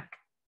heavy pack.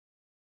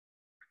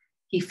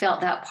 He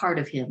felt that part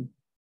of him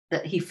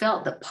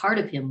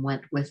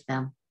went with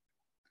them.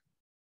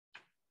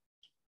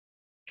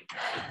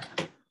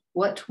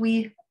 What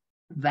we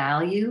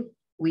value,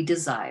 we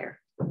desire.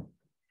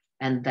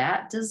 And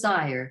that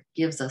desire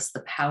gives us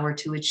the power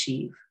to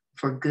achieve,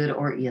 for good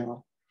or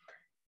ill.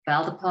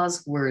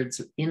 Valdapaw's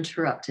words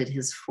interrupted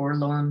his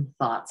forlorn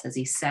thoughts as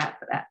he sat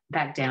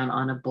back down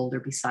on a boulder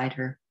beside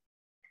her.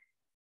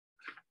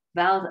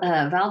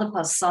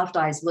 Valdapaw's soft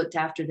eyes looked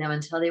after them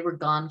until they were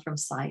gone from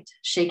sight.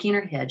 Shaking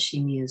her head,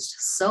 she mused,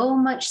 so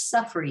much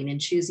suffering in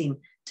choosing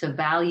to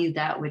value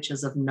that which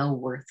is of no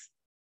worth.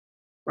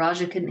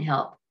 Raja couldn't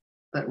help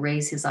but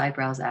raise his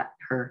eyebrows at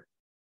her.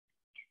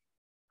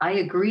 I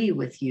agree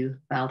with you,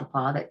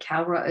 Valdapaw, that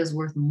Cowra is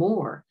worth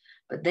more,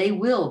 but they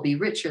will be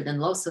richer than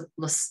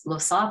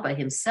Losapa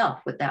himself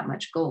with that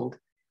much gold.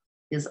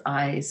 His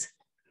eyes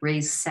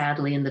raised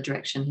sadly in the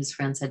direction his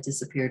friends had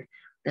disappeared,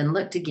 then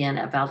looked again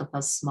at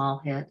Valdapaw's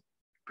small head.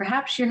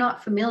 Perhaps you're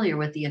not familiar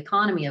with the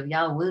economy of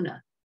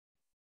Yawuna.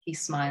 He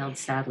smiled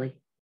sadly.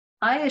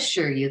 I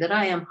assure you that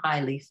I am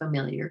highly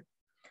familiar.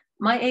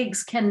 My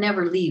eggs can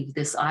never leave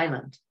this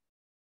island.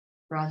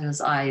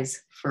 Raja's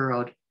eyes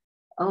furrowed.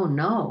 Oh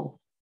no.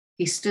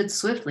 He stood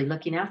swiftly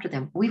looking after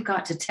them. We've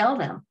got to tell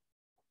them.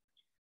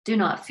 Do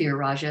not fear,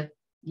 Raja.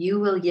 You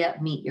will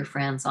yet meet your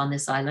friends on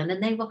this island,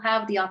 and they will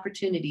have the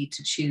opportunity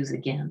to choose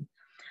again.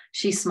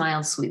 She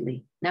smiled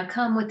sweetly. Now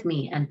come with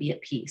me and be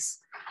at peace.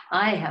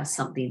 I have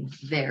something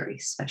very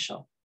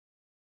special.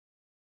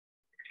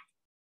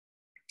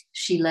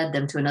 She led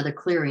them to another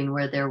clearing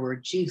where there were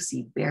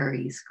juicy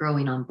berries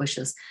growing on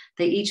bushes.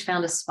 They each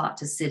found a spot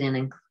to sit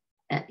in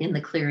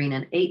the clearing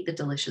and ate the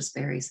delicious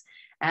berries.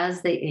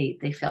 As they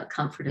ate, they felt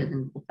comforted,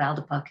 and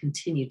Valdapaw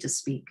continued to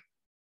speak.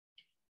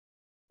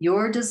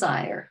 Your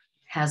desire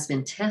has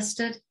been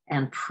tested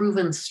and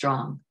proven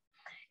strong.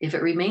 If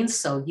it remains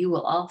so, you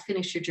will all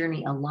finish your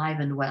journey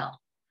alive and well.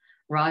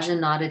 Raja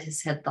nodded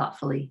his head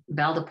thoughtfully.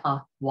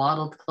 Valdapaw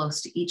waddled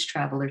close to each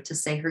traveler to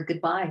say her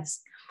goodbyes.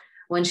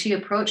 When she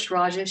approached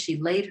Raja,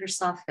 she laid her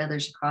soft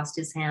feathers across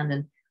his hand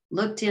and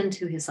looked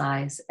into his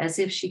eyes as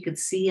if she could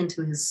see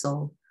into his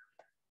soul.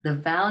 The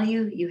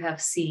value you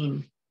have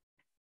seen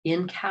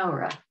in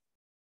Cowra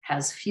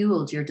has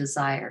fueled your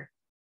desire.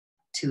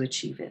 to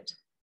achieve it.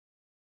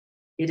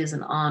 It is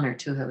an honor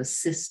to have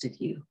assisted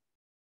you.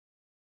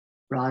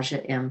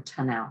 Raja M.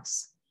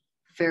 Tanaus.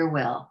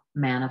 Farewell,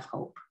 man of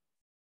hope.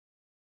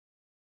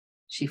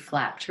 She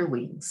flapped her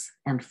wings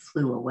and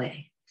flew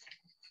away.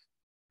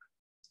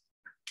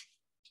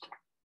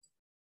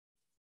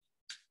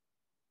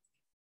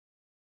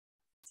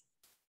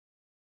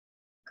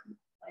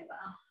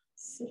 Wow,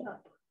 sit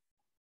up.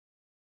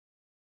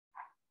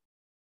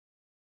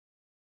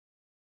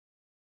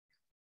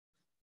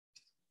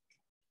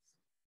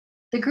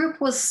 The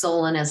group was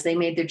sullen as they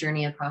made their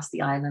journey across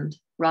the island.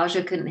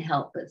 Raja couldn't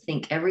help but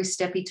think every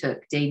step he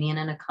took, Damien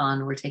and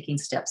Akan were taking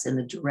steps in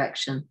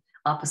the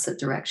opposite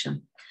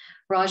direction.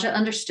 Raja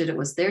understood it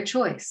was their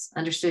choice,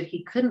 understood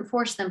he couldn't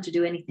force them to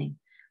do anything,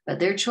 but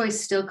their choice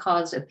still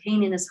caused a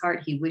pain in his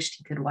heart he wished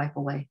he could wipe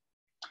away.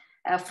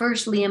 At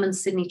first, Liam and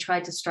Sydney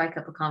tried to strike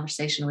up a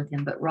conversation with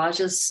him, but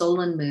Raja's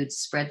sullen mood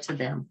spread to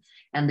them,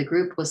 and the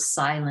group was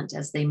silent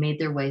as they made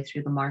their way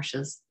through the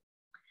marshes.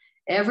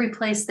 Every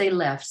place they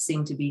left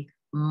seemed to be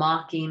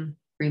mocking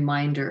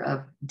reminder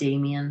of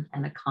Damien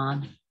and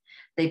Akan.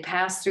 They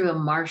passed through a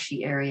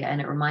marshy area,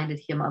 and it reminded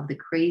him of the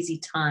crazy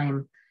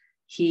time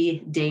he,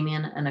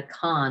 Damien, and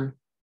Akan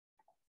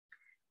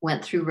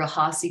went through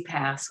Rahasi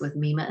Pass with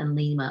Mima and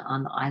Lima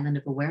on the Island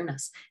of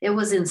Awareness. It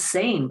was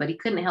insane, but he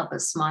couldn't help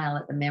but smile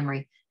at the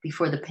memory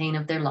before the pain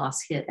of their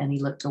loss hit, and he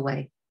looked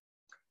away.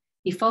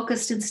 He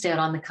focused instead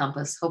on the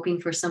compass, hoping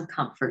for some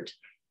comfort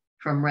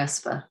from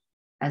Respa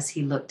as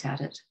he looked at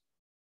it.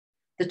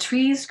 The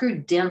trees grew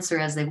denser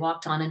as they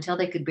walked on until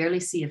they could barely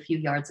see a few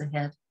yards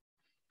ahead.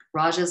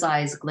 Raja's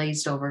eyes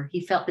glazed over.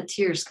 He felt the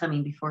tears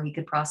coming before he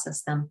could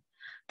process them.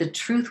 The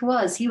truth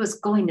was, he was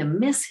going to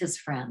miss his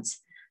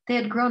friends. They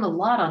had grown a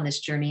lot on this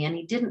journey, and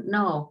he didn't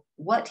know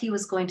what he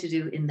was going to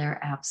do in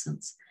their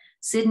absence.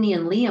 Sydney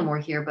and Liam were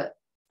here, but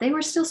they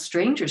were still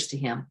strangers to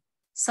him.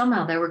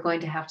 Somehow they were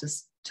going to have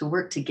to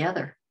work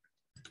together.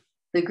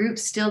 The group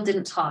still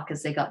didn't talk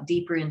as they got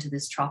deeper into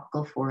this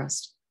tropical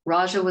forest.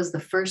 Raja was the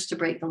first to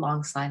break the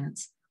long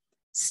silence.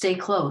 Stay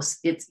close.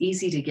 It's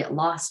easy to get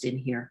lost in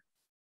here.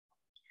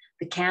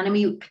 The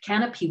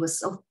canopy was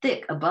so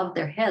thick above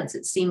their heads,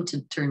 it seemed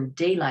to turn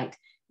daylight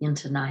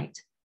into night.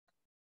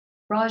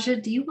 Raja,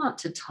 do you want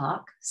to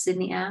talk?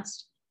 Sydney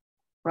asked.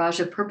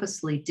 Raja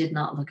purposely did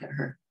not look at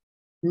her.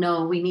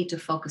 No, we need to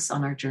focus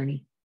on our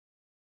journey.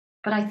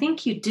 But I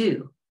think you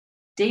do.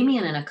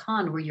 Damien and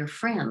Akan were your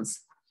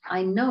friends.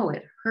 I know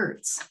it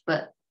hurts,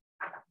 but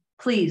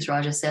please,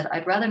 Raja said,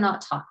 I'd rather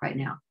not talk right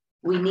now.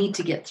 We need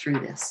to get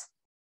through this.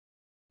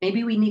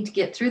 Maybe we need to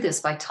get through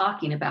this by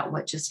talking about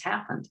what just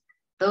happened.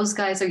 Those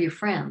guys are your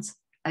friends.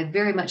 I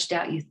very much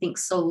doubt you think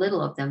so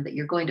little of them that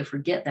you're going to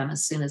forget them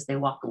as soon as they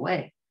walk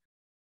away.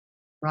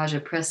 Raja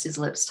pressed his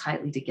lips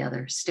tightly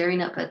together,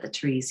 staring up at the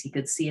trees he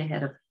could see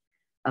ahead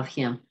of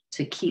him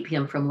to keep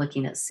him from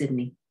looking at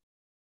Sydney.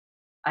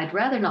 I'd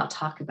rather not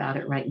talk about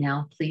it right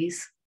now,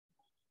 please.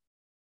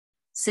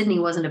 Sydney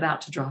wasn't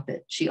about to drop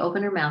it. She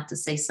opened her mouth to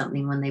say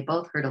something when they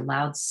both heard a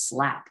loud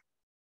slap.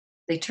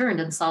 They turned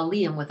and saw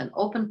Liam with an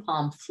open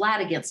palm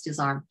flat against his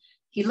arm.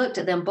 He looked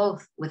at them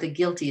both with a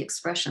guilty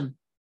expression.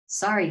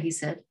 Sorry, he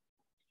said.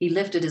 He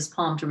lifted his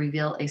palm to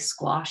reveal a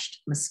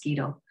squashed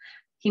mosquito.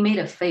 He made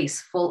a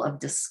face full of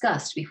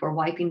disgust before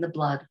wiping the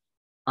blood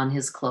on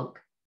his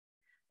cloak.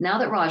 Now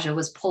that Raja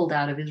was pulled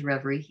out of his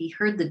reverie, he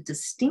heard the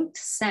distinct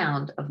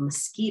sound of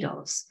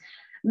mosquitoes.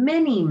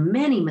 Many,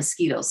 many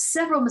mosquitoes.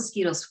 Several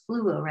mosquitoes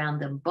flew around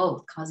them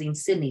both, causing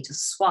Sydney to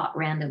swat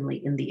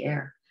randomly in the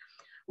air.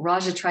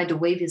 Raja tried to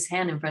wave his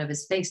hand in front of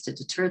his face to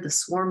deter the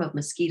swarm of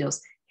mosquitoes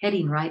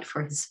heading right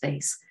for his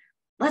face.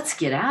 Let's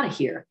get out of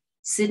here.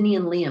 Sydney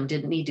and Liam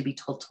didn't need to be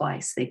told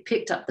twice. They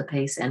picked up the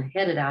pace and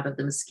headed out of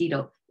the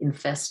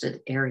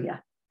mosquito-infested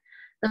area.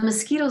 The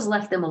mosquitoes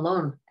left them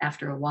alone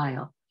after a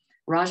while.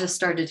 Raja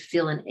started to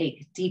feel an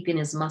ache deep in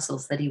his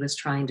muscles that he was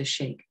trying to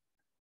shake.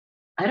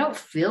 I don't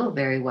feel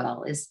very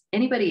well. Is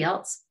anybody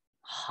else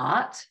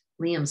hot?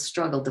 Liam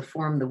struggled to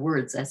form the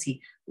words as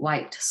he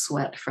wiped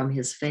sweat from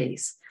his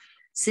face.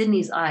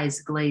 Sydney's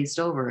eyes glazed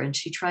over and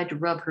she tried to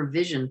rub her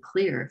vision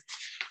clear.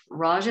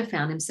 Raja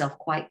found himself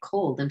quite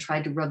cold and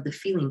tried to rub the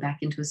feeling back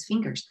into his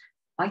fingers.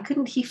 Why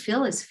couldn't he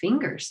feel his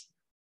fingers?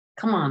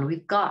 Come on,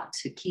 we've got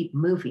to keep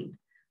moving.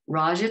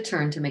 Raja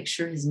turned to make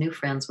sure his new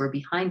friends were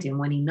behind him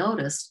when he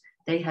noticed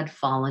they had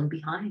fallen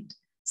behind.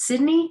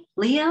 Sydney?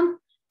 Liam?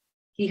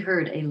 He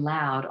heard a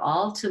loud,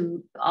 all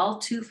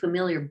too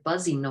familiar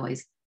buzzing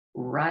noise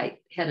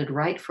headed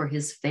right for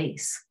his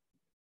face.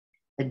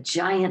 A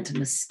giant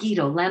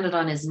mosquito landed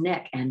on his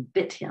neck and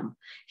bit him.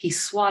 He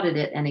swatted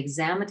it and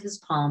examined his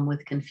palm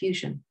with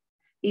confusion.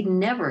 He'd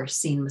never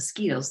seen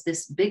mosquitoes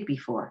this big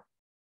before.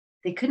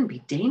 They couldn't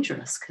be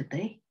dangerous, could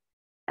they?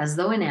 As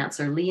though in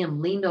answer, Liam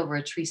leaned over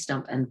a tree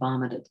stump and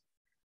vomited.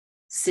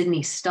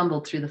 Sydney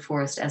stumbled through the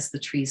forest as the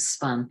trees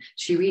spun.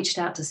 She reached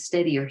out to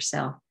steady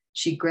herself.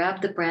 She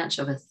grabbed the branch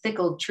of a thick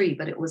old tree,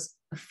 but it was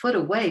a foot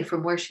away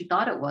from where she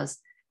thought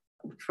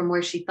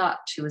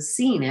she was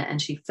seeing it,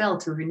 and she fell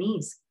to her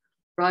knees.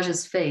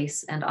 Raja's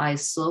face and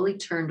eyes slowly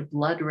turned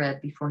blood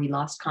red before he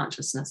lost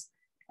consciousness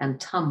and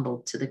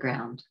tumbled to the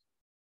ground.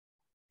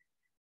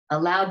 A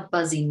loud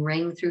buzzing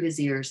rang through his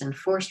ears and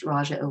forced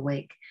Raja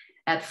awake.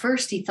 At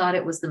first, he thought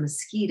it was the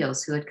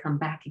mosquitoes who had come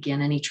back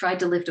again, and he tried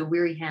to lift a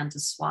weary hand to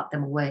swat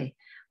them away.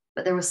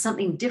 But there was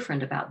something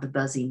different about the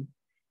buzzing.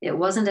 It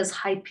wasn't as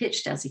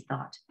high-pitched as he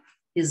thought.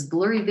 His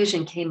blurry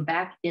vision came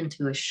back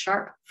into a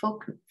sharp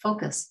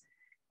focus,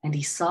 and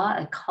he saw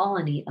a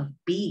colony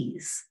of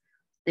bees.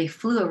 They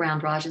flew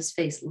around Raja's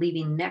face,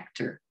 leaving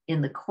nectar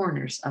in the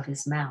corners of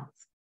his mouth.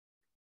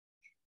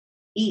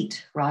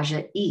 "Eat,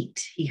 Raja,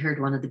 eat," he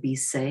heard one of the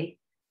bees say.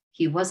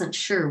 He wasn't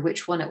sure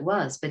which one it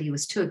was, but he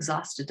was too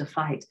exhausted to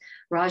fight.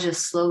 Raja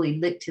slowly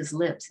licked his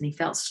lips, and he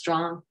felt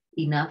strong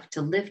enough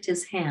to lift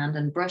his hand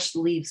and brush the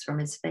leaves from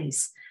his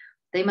face.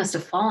 They must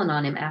have fallen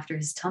on him after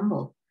his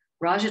tumble.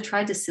 Raja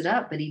tried to sit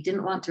up, but he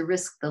didn't want to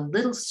risk the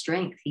little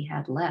strength he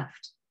had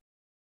left.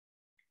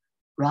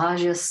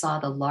 Raja saw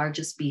the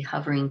largest bee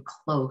hovering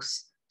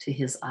close to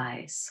his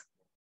eyes.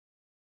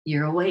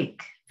 "You're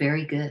awake.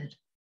 Very good."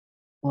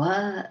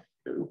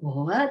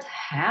 What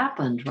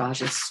happened?"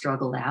 Raja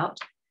struggled out.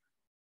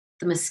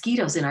 "The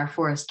mosquitoes in our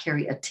forest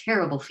carry a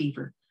terrible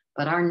fever,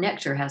 but our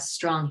nectar has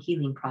strong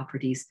healing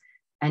properties,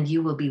 and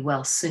you will be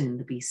well soon,"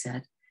 the bee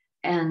said.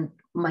 "And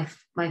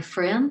my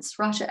friends?"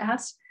 Raja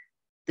asked.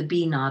 The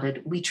bee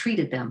nodded. "We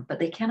treated them, but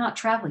they cannot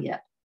travel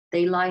yet.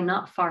 They lie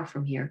not far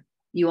from here.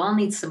 You all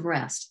need some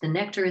rest. The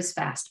nectar is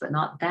fast, but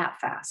not that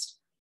fast."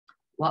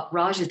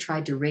 Raja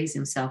tried to raise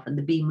himself, and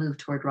the bee moved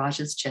toward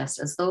Raja's chest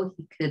as though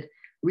he could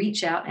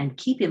reach out and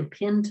keep him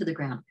pinned to the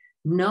ground.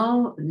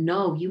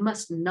 No, you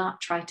must not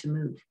try to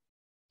move."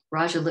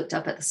 Raja looked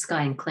up at the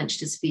sky and clenched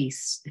his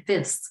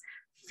fists,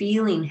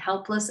 feeling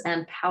helpless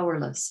and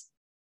powerless.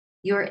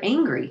 "You're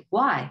angry.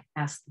 Why?"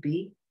 asked the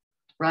bee.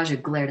 Raja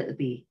glared at the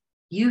bee.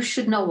 "You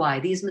should know why.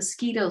 These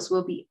mosquitoes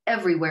will be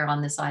everywhere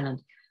on this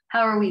island.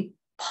 How are we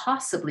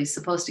possibly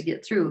supposed to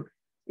get through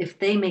if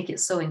they make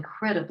us so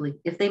incredibly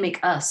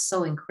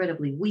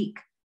weak?"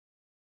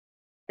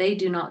 "They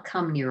do not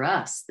come near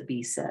us," the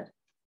bee said.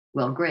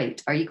 "Well,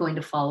 great. Are you going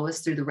to follow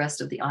us through the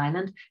rest of the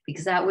island?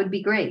 Because that would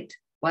be great.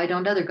 Why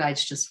don't other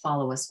guides just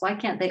follow us? Why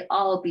can't they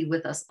all be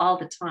with us all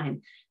the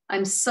time?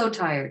 I'm so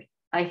tired.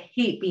 I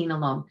hate being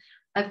alone.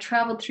 I've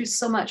traveled through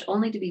so much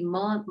only to be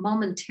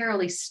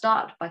momentarily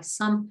stopped by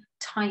some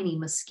tiny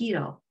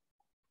mosquito."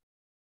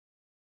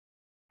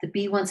 The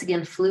bee once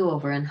again flew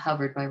over and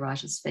hovered by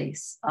Raja's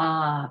face.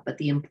 But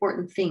the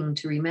important thing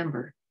to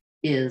remember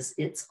is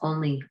it's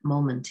only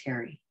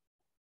momentary.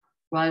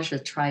 Raja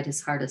tried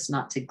his hardest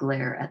not to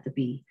glare at the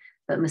bee.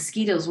 "But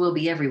mosquitoes will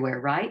be everywhere,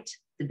 right?"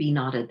 The bee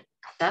nodded.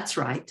 "That's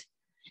right."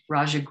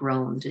 Raja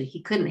groaned.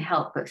 He couldn't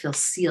help but feel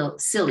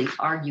silly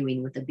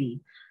arguing with the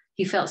bee.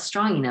 He felt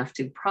strong enough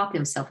to prop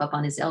himself up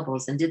on his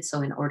elbows and did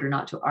so in order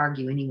not to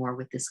argue anymore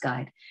with this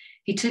guide.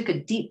 He took a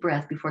deep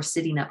breath before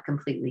sitting up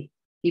completely.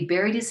 He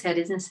buried his head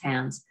in his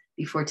hands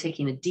before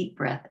taking a deep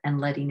breath and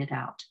letting it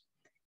out.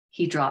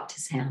 He dropped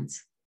his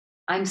hands.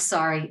 "I'm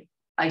sorry.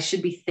 I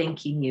should be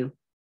thanking you.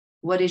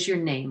 What is your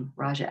name?"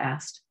 Raja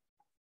asked.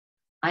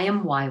 "I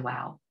am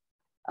Waiwau,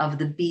 of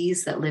the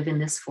bees that live in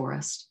this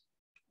forest."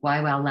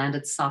 Waiwau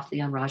landed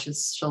softly on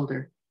Raja's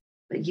shoulder.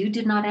 "But you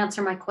did not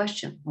answer my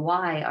question.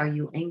 Why are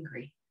you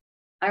angry?"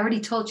 "I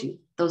already told you,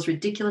 those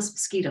ridiculous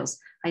mosquitoes.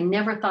 I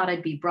never thought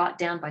I'd be brought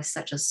down by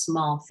such a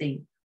small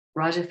thing."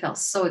 Raja felt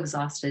so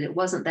exhausted. It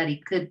wasn't that he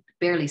could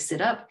barely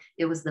sit up.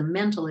 It was the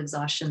mental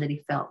exhaustion that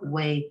he felt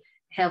weigh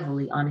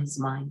heavily on his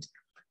mind.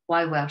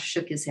 Waiwau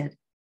shook his head.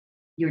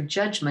 "Your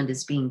judgment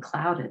is being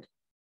clouded."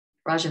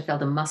 Raja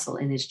felt a muscle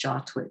in his jaw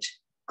twitch.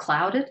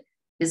 "Clouded?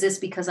 Is this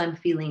because I'm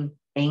feeling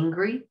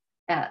angry?"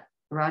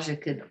 Raja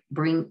couldn't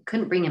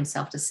bring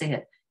himself to say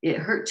it. It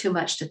hurt too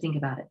much to think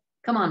about it.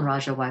 "Come on,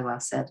 Raja,"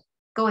 Waiwau said.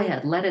 "Go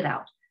ahead, let it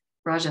out."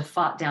 Raja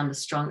fought down the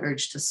strong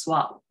urge to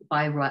swat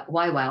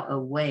Waiwau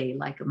away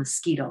like a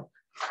mosquito.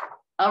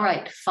 "All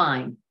right,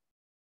 fine.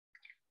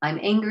 I'm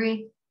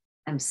angry.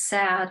 I'm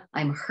sad.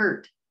 I'm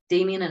hurt.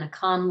 Damien and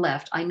Akan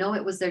left. I know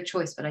it was their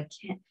choice, but I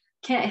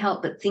can't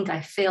help but think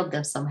I failed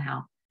them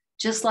somehow.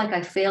 Just like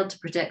I failed to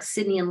protect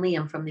Sydney and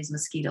Liam from these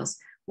mosquitoes.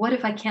 What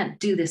if I can't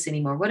do this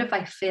anymore? What if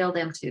I fail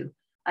them too?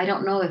 I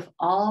don't know if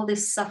all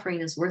this suffering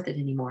is worth it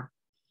anymore."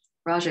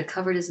 Raja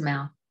covered his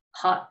mouth,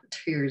 hot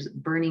tears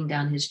burning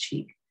down his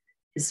cheek.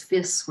 His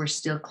fists were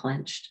still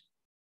clenched.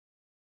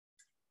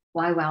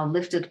 Waiwau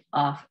lifted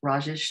off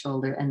Raja's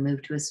shoulder and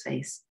moved to his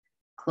face.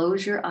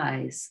 "Close your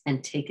eyes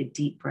and take a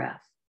deep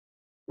breath."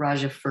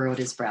 Raja furrowed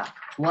his brow.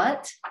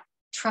 "What?"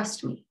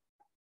 "Trust me."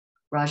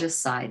 Raja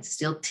sighed,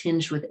 still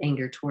tinged with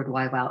anger toward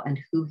Waiwau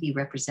and who he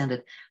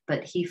represented,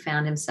 but he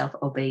found himself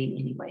obeying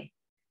anyway.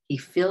 He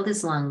filled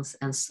his lungs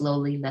and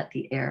slowly let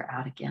the air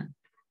out again.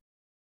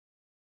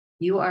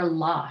 "You are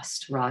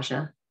lost,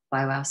 Raja,"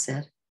 Waiwau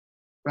said.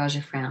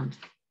 Raja frowned.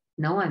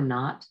 "No, I'm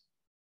not.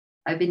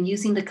 I've been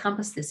using the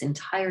compass this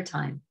entire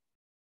time.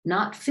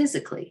 Not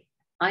physically,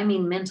 I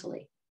mean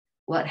mentally.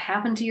 What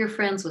happened to your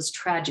friends was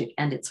tragic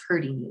and it's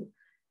hurting you.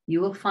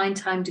 You will find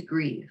time to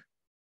grieve.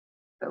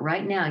 But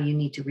right now you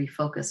need to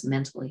refocus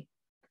mentally."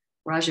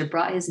 Raja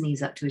brought his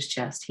knees up to his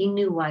chest. He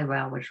knew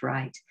Waiwau was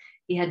right.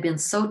 He had been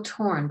so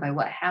torn by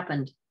what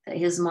happened that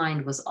his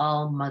mind was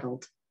all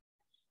muddled.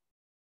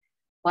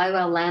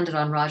 Waiwau landed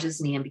on Raja's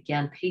knee and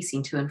began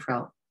pacing to and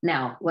fro.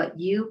 Now, what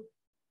do you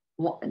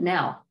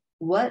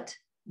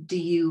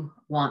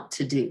want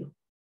to do?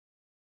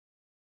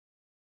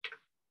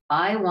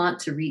 I want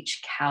to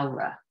reach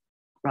Cowra,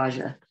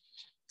 Raja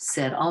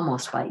said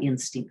almost by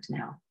instinct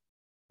now.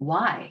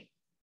 Why?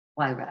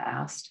 Waiwau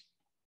asked.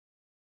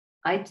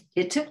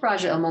 It took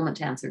Raja a moment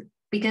to answer.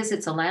 Because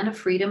it's a land of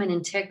freedom and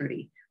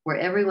integrity, where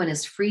everyone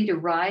is free to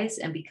rise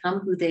and become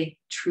who they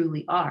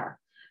truly are.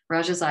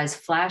 Raja's eyes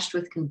flashed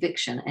with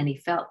conviction, and he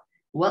felt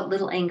what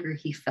little anger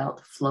he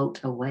felt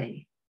float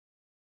away.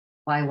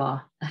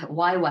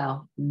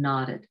 Waiwau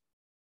nodded.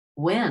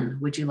 When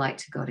would you like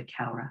to go to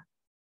Cowra?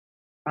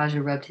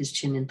 Raja rubbed his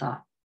chin in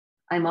thought.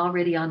 I'm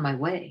already on my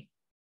way.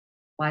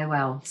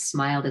 Waiwau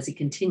smiled as he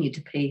continued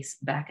to pace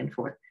back and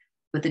forth.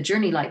 With a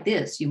journey like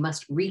this, you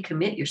must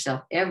recommit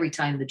yourself every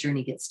time the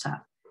journey gets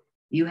tough.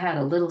 You had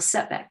a little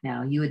setback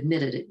now. You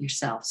admitted it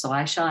yourself. So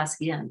I shall ask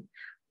again,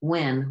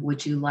 when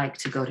would you like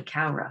to go to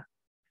Cowra?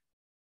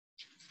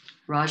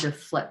 Raja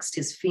flexed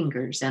his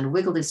fingers and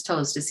wiggled his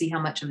toes to see how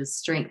much of his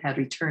strength had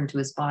returned to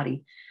his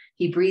body.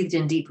 He breathed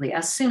in deeply.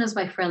 As soon as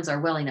my friends are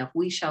well enough,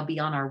 we shall be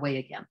on our way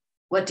again.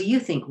 What do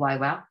you think,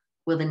 Waiwau?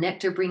 Will the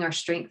nectar bring our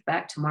strength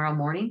back tomorrow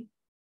morning?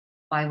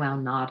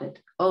 Waiwau nodded.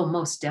 Oh,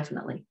 most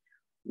definitely.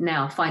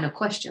 Now, final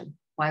question.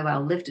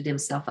 Waiwau lifted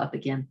himself up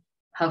again,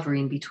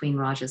 hovering between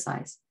Raja's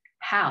eyes.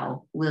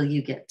 How will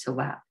you get to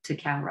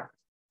Cowra?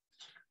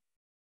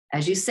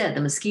 As you said,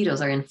 the mosquitoes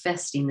are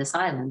infesting this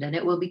island, and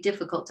it will be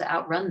difficult to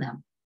outrun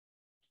them.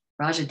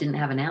 Raja didn't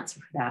have an answer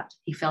for that.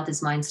 He felt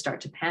his mind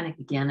start to panic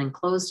again and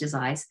closed his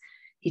eyes.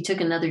 He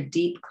took another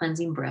deep,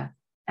 cleansing breath.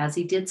 As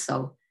he did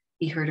so,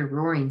 he heard a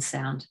roaring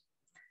sound.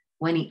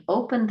 When he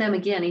opened them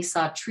again, he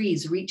saw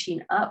trees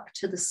reaching up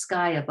to the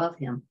sky above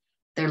him,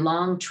 their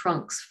long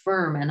trunks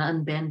firm and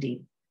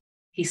unbending.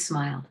 He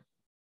smiled.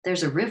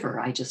 There's a river,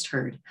 I just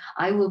heard.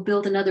 I will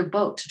build another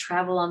boat to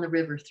travel on the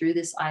river through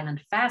this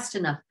island fast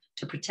enough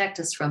to protect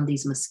us from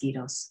these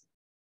mosquitoes.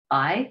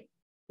 I?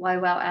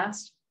 Waiwau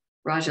asked.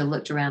 Raja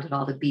looked around at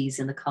all the bees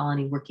in the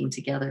colony working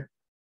together.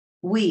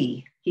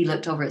 We, he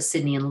looked over at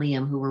Sydney and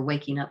Liam, who were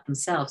waking up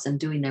themselves and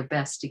doing their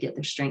best to get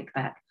their strength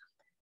back,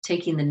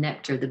 taking the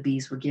nectar the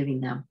bees were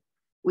giving them.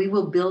 We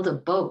will build a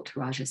boat,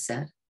 Raja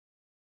said.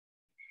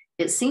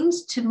 It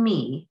seems to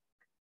me,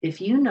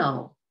 if you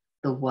know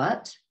the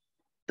what,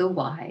 the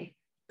why,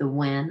 the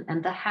when,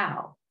 and the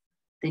how,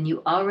 then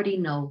you already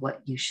know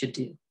what you should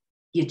do.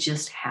 You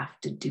just have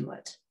to do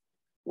it.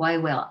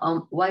 Waiwau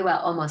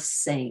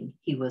almost sang.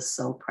 He was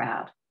so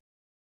proud.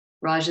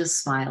 Raja's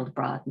smile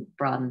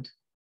broadened.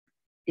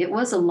 It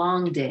was a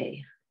long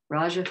day.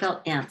 Raja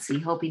felt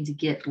antsy, hoping to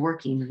get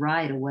working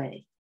right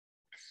away.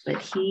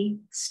 But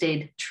he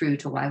stayed true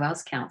to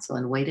Waiwau's counsel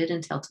and waited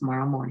until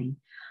tomorrow morning.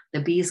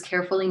 The bees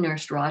carefully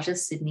nursed Raja,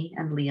 Sydney,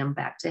 and Liam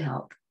back to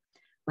health.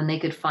 When they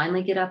could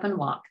finally get up and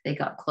walk, they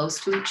got close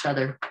to each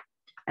other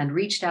and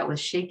reached out with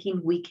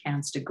shaking, weak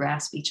hands to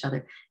grasp each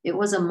other. It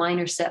was a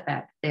minor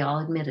setback, they all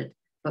admitted,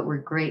 but were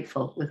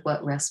grateful with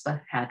what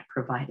Respa had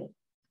provided.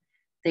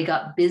 They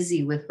got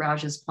busy with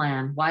Raja's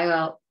plan.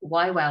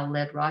 Waiwau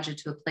led Raja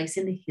to a place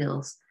in the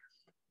hills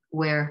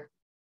where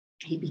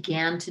he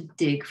began to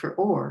dig for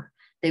ore.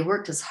 They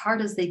worked as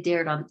hard as they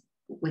dared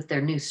with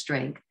their new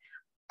strength.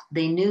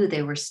 They knew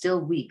they were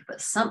still weak,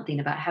 but something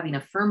about having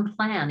a firm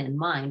plan in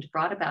mind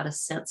brought about a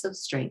sense of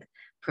strength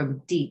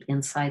from deep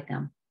inside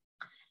them.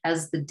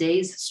 As the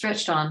days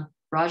stretched on,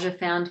 Raja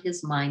found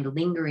his mind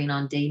lingering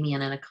on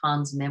Damien and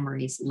Akan's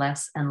memories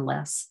less and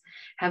less.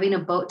 Having a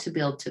boat to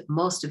build took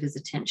most of his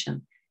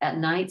attention. At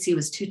nights, he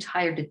was too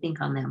tired to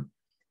think on them.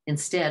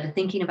 Instead,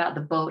 thinking about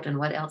the boat and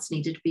what else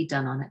needed to be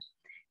done on it.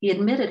 He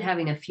admitted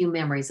having a few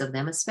memories of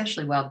them,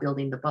 especially while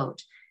building the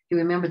boat. He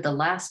remembered the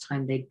last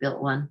time they'd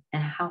built one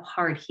and how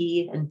hard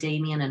he and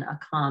Damien and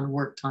Akan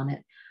worked on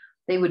it.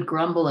 They would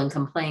grumble and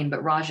complain,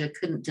 but Raja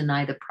couldn't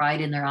deny the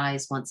pride in their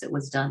eyes once it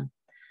was done.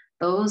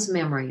 Those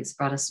memories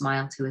brought a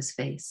smile to his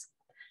face.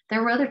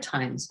 There were other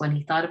times when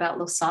he thought about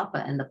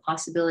Losapa and the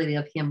possibility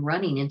of him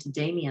running into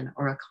Damien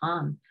or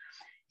Akan.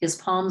 His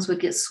palms would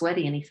get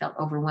sweaty and he felt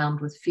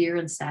overwhelmed with fear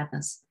and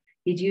sadness.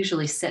 He'd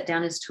usually set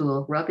down his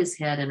tool, rub his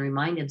head, and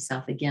remind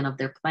himself again of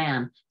their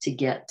plan to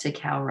get to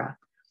Cowra.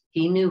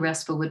 He knew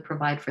Respa would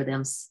provide for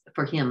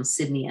him,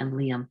 Sydney and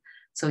Liam.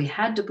 So he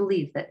had to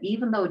believe that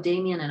even though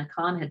Damien and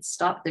Akan had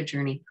stopped their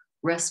journey,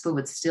 Respa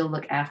would still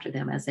look after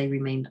them as they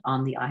remained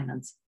on the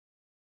islands.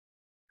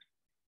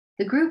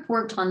 The group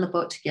worked on the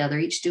boat together,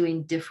 each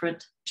doing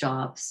different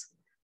jobs.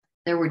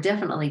 There were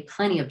definitely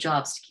plenty of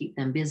jobs to keep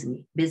them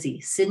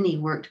busy. Sydney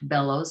worked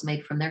bellows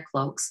made from their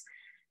cloaks,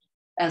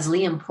 as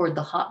Liam poured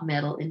the hot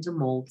metal into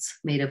molds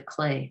made of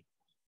clay.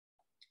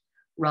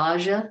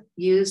 Raja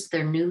used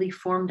their newly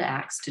formed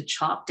axe to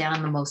chop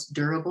down the most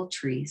durable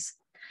trees.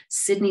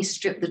 Sydney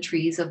stripped the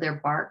trees of their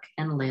bark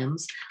and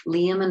limbs.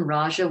 Liam and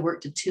Raja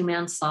worked a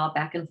two-man saw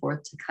back and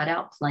forth to cut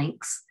out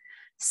planks.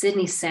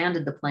 Sydney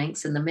sanded the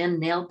planks and the men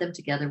nailed them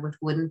together with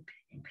wooden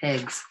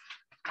pegs.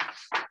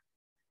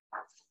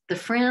 The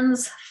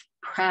friends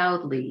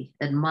proudly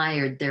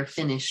admired their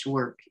finished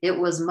work. It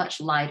was much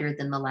lighter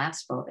than the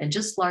last boat and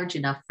just large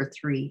enough for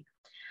 3.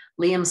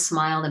 Liam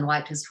smiled and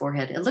wiped his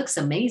forehead. It looks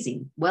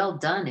amazing. Well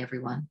done,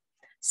 everyone.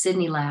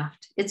 Sydney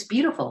laughed. It's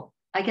beautiful.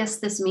 I guess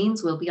this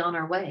means we'll be on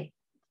our way.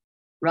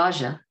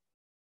 Raja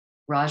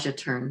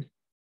turned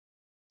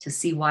to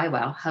see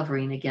Waiwau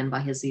hovering again by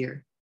his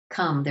ear.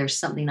 Come, there's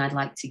something I'd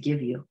like to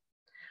give you.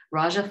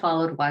 Raja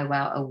followed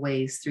Waiwau a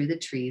ways through the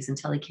trees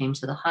until he came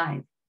to the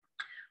hive.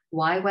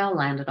 Waiwau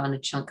landed on a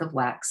chunk of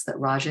wax that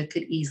Raja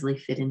could easily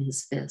fit in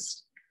his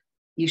fist.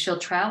 You shall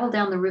travel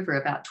down the river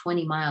about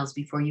 20 miles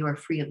before you are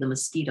free of the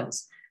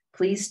mosquitoes.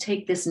 Please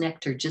take this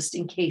nectar just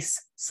in case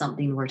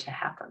something were to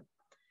happen.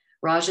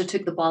 Raja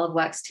took the ball of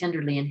wax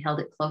tenderly and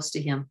held it close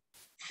to him.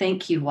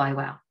 Thank you,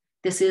 Waiwau.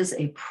 This is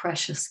a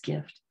precious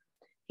gift.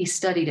 He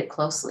studied it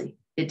closely.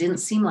 It didn't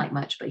seem like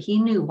much, but he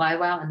knew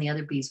Waiwau and the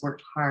other bees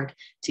worked hard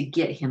to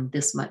get him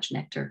this much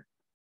nectar.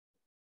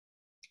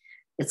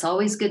 It's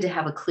always good to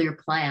have a clear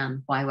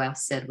plan, Waiwau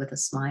said with a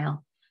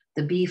smile.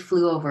 The bee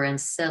flew over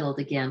and settled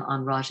again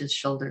on Raja's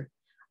shoulder.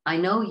 I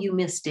know you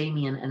miss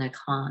Damien and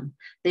Akan.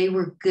 They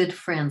were good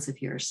friends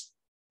of yours,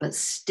 but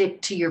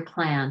stick to your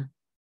plan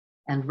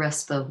and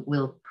Respa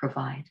will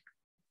provide.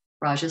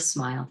 Raja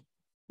smiled.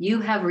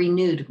 You have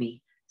renewed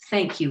me.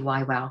 Thank you,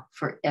 Waiwau,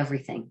 for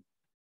everything.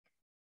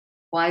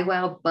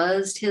 Waiwau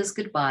buzzed his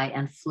goodbye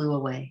and flew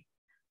away.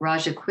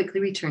 Raja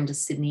quickly returned to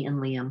Sydney and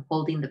Liam,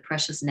 holding the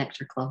precious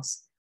nectar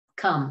close.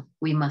 Come,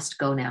 we must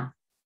go now.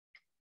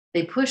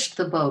 They pushed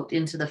the boat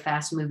into the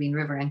fast-moving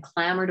river and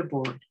clambered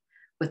aboard.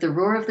 With the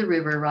roar of the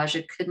river,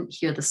 Raja couldn't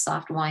hear the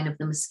soft whine of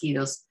the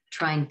mosquitoes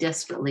trying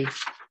desperately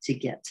to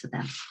get to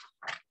them.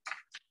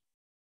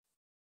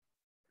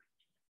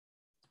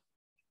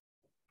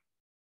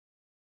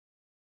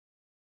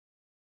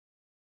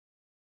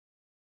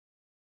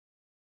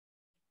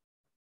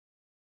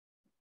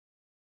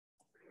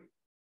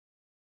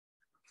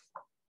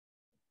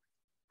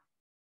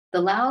 The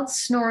loud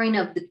snoring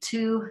of the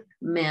 2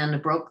 men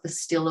broke the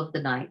still of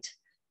the night.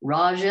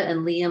 Raja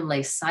and Liam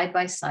lay side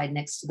by side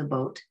next to the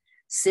boat.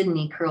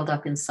 Sydney curled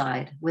up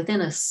inside,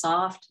 within a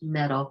soft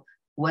meadow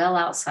well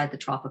outside the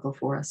tropical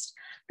forest.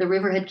 The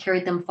river had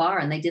carried them far,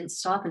 and they didn't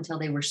stop until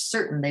they were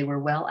certain they were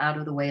well out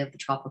of the way of the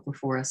tropical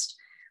forest,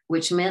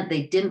 which meant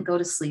they didn't go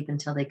to sleep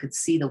until they could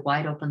see the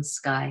wide open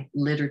sky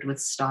littered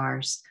with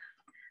stars.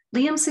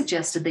 Liam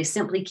suggested they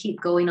simply keep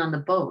going on the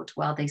boat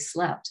while they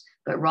slept,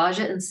 but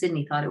Raja and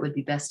Sydney thought it would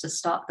be best to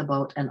stop the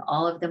boat and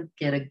all of them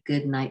get a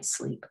good night's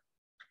sleep.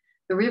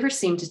 The river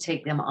seemed to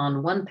take them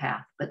on one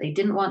path, but they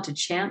didn't want to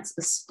chance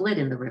a split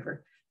in the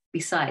river.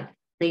 Besides,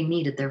 they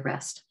needed their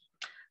rest.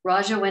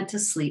 Raja went to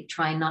sleep,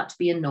 trying not to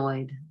be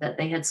annoyed that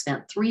they had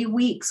spent 3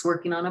 weeks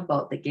working on a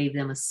boat that gave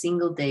them a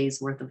single day's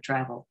worth of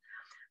travel.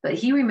 But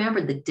he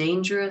remembered the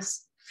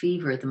dangerous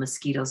fever the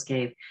mosquitoes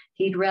gave.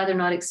 He'd rather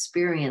not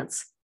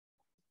experience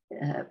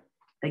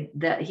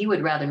that he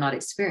would rather not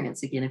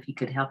experience again if he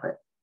could help it.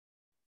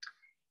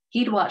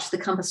 He'd watch the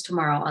compass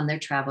tomorrow on their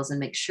travels and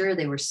make sure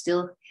they were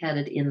still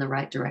headed in the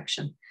right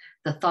direction.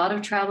 The thought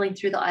of traveling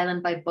through the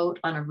island by boat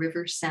on a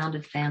river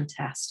sounded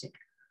fantastic.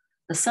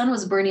 The sun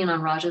was burning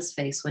on Raja's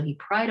face when he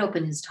pried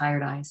open his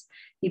tired eyes.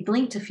 He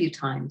blinked a few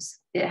times.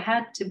 It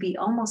had to be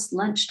almost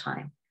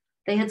lunchtime.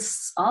 They had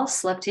all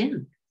slept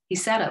in. He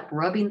sat up,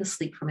 rubbing the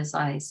sleep from his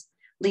eyes.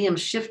 Liam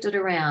shifted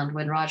around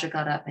when Raja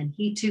got up, and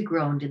he too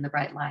groaned in the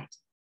bright light.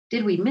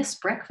 Did we miss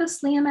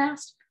breakfast? Liam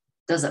asked.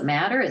 Does it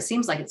matter? It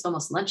seems like it's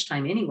almost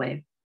lunchtime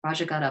anyway.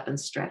 Raja got up and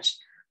stretched.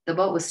 The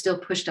boat was still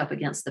pushed up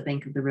against the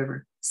bank of the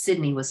river.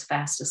 Sydney was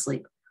fast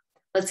asleep.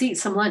 Let's eat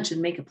some lunch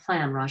and make a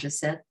plan, Raja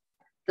said.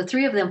 The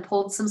 3 of them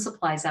pulled some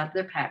supplies out of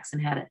their packs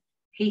and had a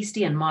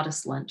hasty and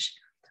modest lunch.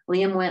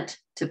 Liam went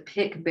to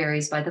pick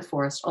berries by the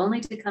forest,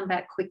 only to come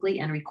back quickly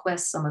and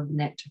request some of the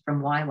nectar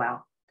from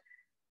Waiwau.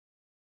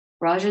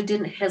 Raja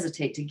didn't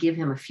hesitate to give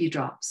him a few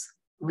drops.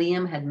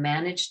 Liam had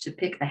managed to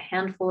pick a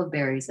handful of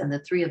berries, and the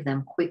 3 of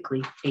them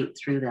quickly ate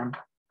through them.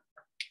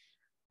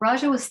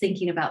 Raja was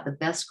thinking about the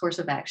best course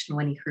of action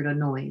when he heard a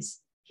noise.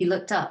 He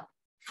looked up,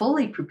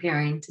 fully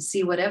preparing to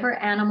see whatever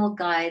animal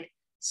guide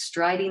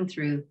striding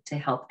through to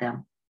help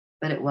them,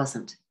 but it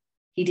wasn't.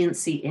 He didn't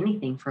see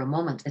anything for a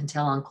moment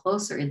until on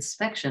closer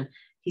inspection,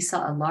 he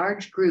saw a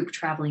large group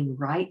traveling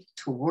right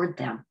toward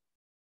them.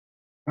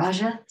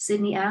 Raja?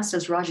 Sydney asked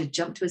as Raja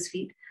jumped to his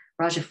feet.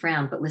 Raja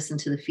frowned, but listened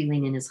to the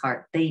feeling in his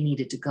heart. They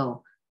needed to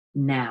go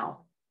now.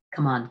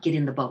 Come on, get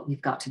in the boat.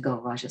 We've got to go,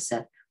 Raja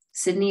said.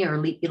 Sydney or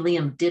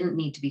Liam didn't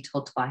need to be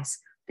told twice.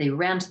 They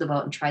ran to the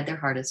boat and tried their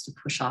hardest to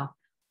push off.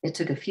 It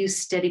took a few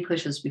steady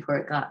pushes before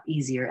it got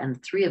easier, and the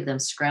 3 of them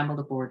scrambled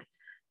aboard.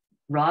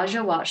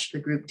 Raja watched the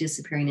group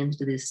disappearing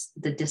into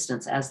the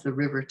distance as the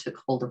river took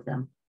hold of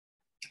them.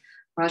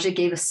 Raja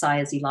gave a sigh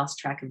as he lost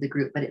track of the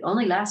group, but it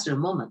only lasted a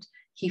moment.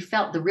 He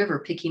felt the river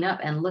picking up,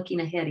 and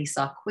looking ahead, he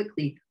saw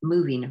quickly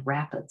moving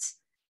rapids.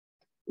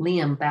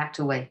 Liam backed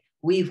away.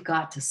 We've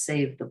got to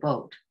save the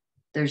boat.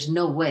 There's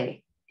no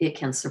way it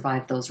can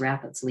survive those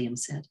rapids, Liam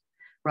said.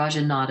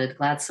 Raja nodded,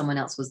 glad someone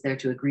else was there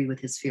to agree with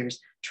his fears.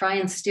 Try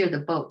and steer the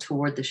boat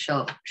toward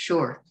the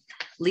shore.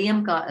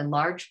 Liam got a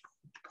large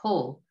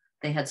pole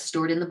they had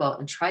stored in the boat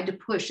and tried to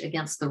push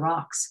against the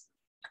rocks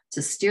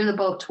to steer the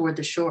boat toward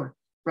the shore.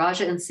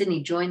 Raja and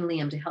Sydney joined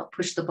Liam to help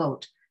push the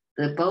boat.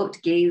 The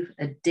boat gave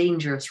a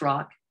dangerous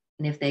rock,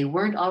 and if they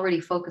weren't already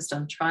focused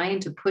on trying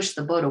to push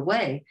the boat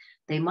away,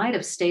 they might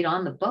have stayed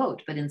on the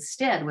boat, but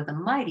instead, with a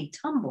mighty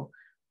tumble,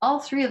 all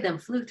three of them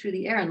flew through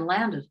the air and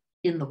landed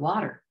in the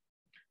water.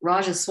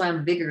 Raja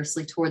swam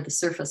vigorously toward the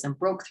surface and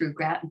broke through,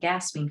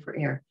 gasping for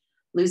air.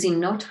 Losing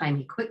no time,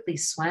 he quickly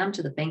swam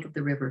to the bank of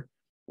the river.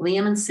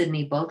 Liam and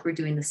Sydney both were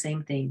doing the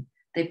same thing.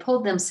 They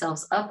pulled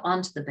themselves up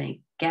onto the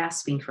bank,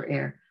 gasping for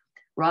air.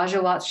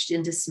 Raja watched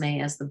in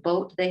dismay as the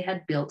boat they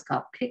had built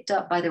got picked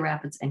up by the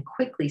rapids and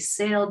quickly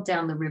sailed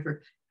down the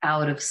river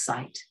out of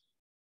sight.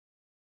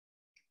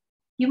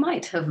 You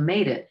might have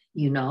made it,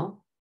 you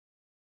know.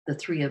 The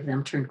three of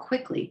them turned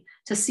quickly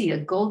to see a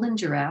golden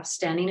giraffe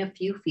standing a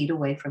few feet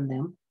away from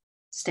them,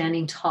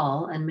 standing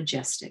tall and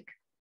majestic.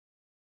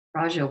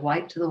 Raja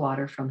wiped the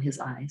water from his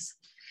eyes.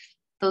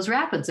 Those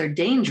rapids are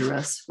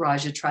dangerous.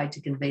 Raja tried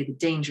to convey the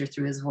danger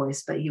through his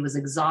voice, but he was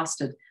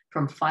exhausted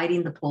from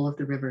fighting the pull of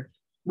the river.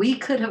 We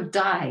could have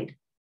died.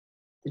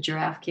 The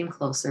giraffe came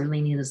closer,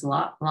 leaning his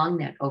long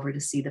neck over to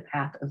see the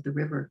path of the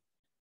river.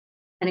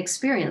 An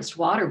experienced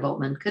water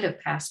boatman could have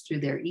passed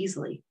through there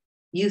easily.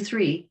 You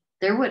three,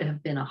 there would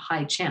have been a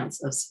high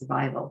chance of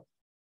survival.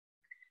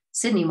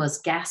 Sydney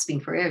was gasping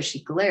for air as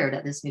she glared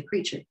at this new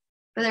creature.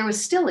 But there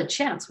was still a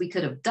chance we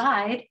could have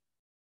died.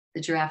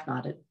 The giraffe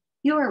nodded.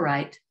 You are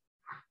right.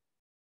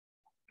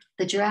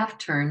 The giraffe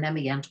turned and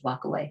began to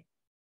walk away.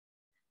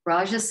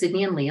 Raja,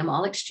 Sydney, and Liam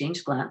all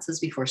exchanged glances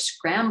before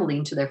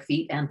scrambling to their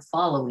feet and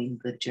following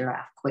the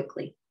giraffe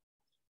quickly.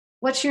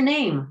 What's your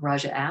name?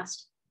 Raja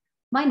asked.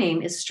 My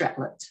name is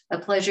Stretlet. A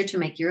pleasure to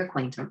make your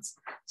acquaintance.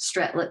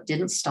 Stretlet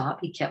didn't stop.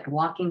 He kept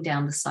walking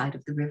down the side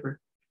of the river.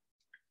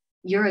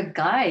 You're a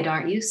guide,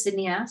 aren't you?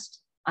 Sydney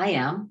asked. I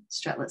am,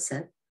 Stretlet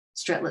said.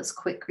 Stretlet's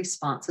quick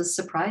responses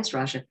surprised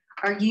Raja.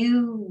 Are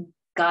you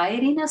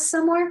guiding us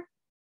somewhere?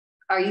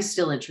 Are you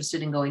still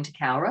interested in going to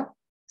Cowra?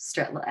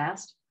 Stretlet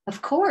asked.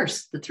 Of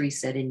course, the three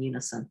said in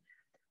unison.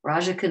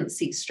 Raja couldn't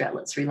see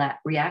Stretlet's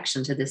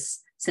reaction to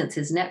this since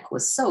his neck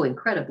was so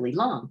incredibly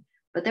long,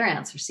 but their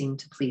answer seemed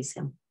to please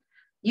him.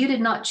 You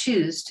did not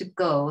choose to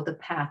go the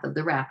path of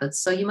the rapids,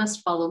 so you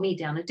must follow me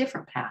down a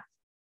different path.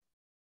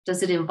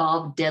 Does it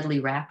involve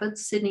deadly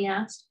rapids? Sydney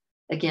asked.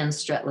 Again,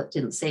 Stretlet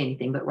didn't say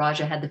anything, but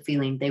Raja had the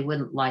feeling they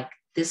wouldn't like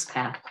this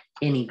path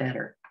any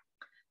better.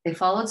 They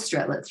followed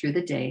Stretlet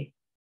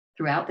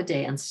throughout the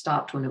day and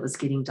stopped when it was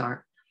getting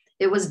dark.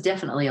 It was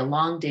definitely a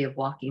long day of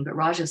walking, but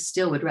Raja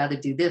still would rather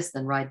do this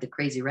than ride the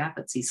crazy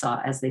rapids he saw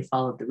as they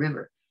followed the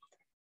river.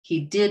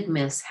 He did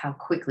miss how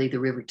quickly the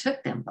river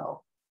took them,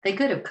 though. They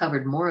could have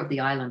covered more of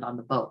the island on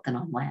the boat than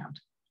on land.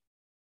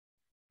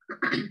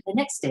 The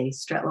next day,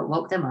 Stretlet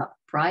woke them up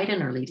bright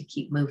and early to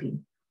keep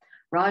moving.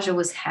 Raja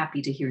was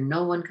happy to hear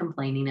no one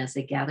complaining as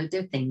they gathered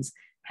their things,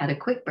 had a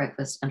quick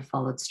breakfast, and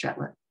followed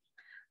Stretlet.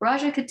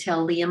 Raja could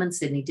tell Liam and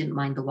Sydney didn't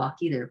mind the walk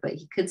either, but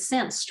he could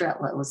sense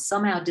Stretlet was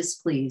somehow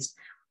displeased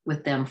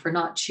with them for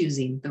not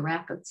choosing the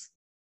rapids.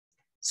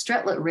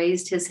 Stretlet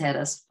raised his head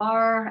as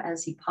far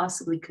as he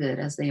possibly could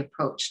as they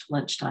approached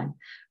lunchtime.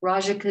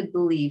 Raja could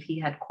believe he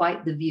had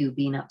quite the view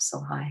being up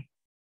so high.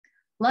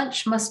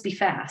 Lunch must be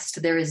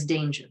fast. There is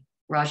danger.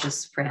 Raja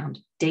frowned.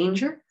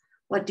 Danger?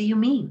 What do you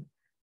mean?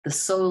 The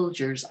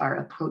soldiers are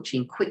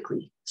approaching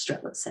quickly,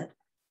 Stretlet said.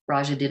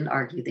 Raja didn't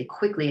argue. They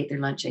quickly ate their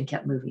lunch and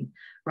kept moving.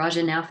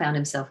 Raja now found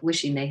himself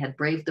wishing they had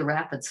braved the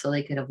rapids so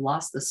they could have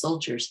lost the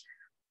soldiers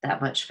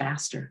that much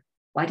faster.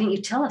 Why didn't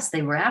you tell us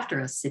they were after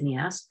us? Sydney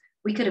asked.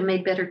 We could have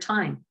made better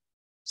time.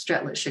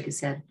 Stretlet shook his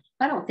head.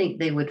 I didn't think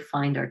they would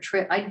find our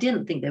trail,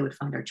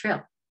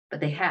 but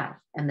they have,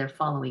 and they're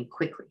following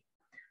quickly.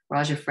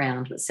 Raja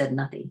frowned, but said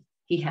nothing.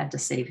 He had to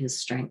save his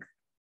strength.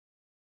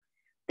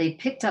 They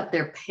picked up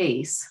their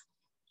pace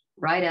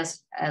right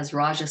as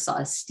Raja saw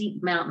a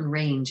steep mountain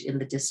range in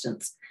the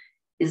distance.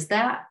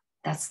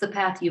 That's the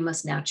path you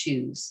must now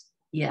choose.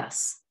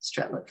 Yes,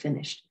 Stretlet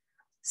finished.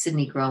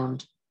 Sydney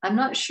groaned. I'm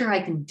not sure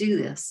I can do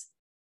this.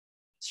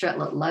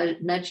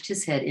 Stretlet nudged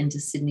his head into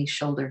Sydney's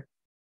shoulder.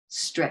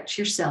 Stretch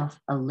yourself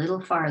a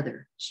little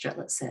farther,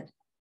 Stretlet said.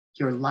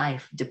 Your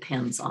life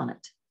depends on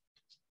it.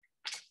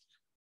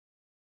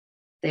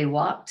 They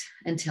walked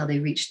until they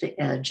reached the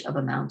edge of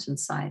a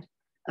mountainside.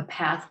 A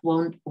path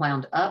wound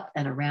up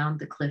and around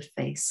the cliff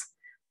face.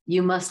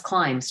 You must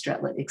climb,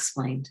 Stretlet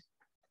explained.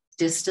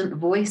 Distant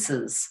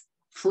voices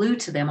flew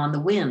to them on the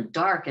wind,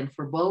 dark and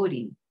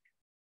foreboding.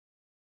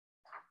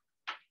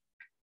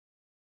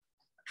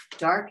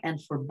 Dark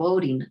and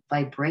foreboding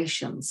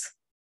vibrations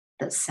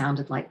that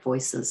sounded like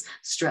voices.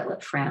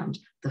 Stretlet frowned.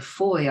 The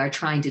Foy are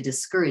trying to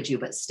discourage you,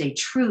 but stay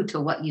true to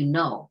what you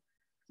know.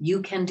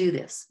 You can do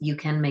this. You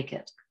can make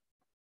it.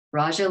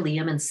 Raja,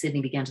 Liam, and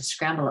Sydney began to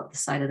scramble up the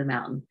side of the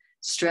mountain.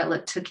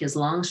 Stretlet took his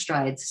long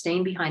strides,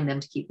 staying behind them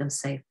to keep them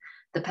safe.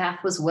 The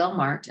path was well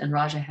marked, and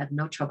Raja had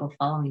no trouble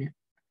following it.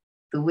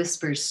 The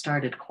whispers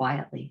started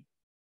quietly.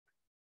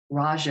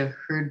 Raja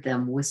heard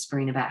them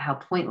whispering about how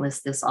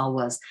pointless this all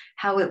was,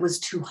 how it was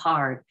too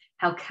hard,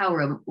 how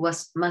Kaura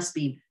must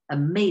be a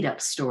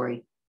made-up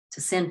story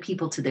to send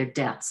people to their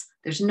deaths.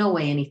 There's no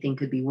way anything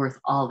could be worth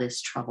all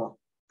this trouble.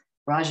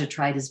 Raja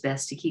tried his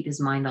best to keep his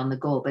mind on the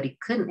goal, but he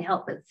couldn't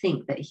help but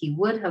think that he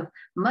would have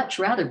much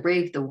rather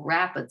braved the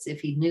rapids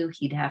if he knew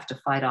he'd have to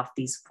fight off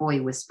these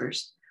Foy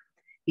whispers.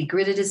 He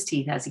gritted his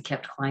teeth as he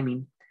kept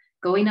climbing.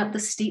 Going up the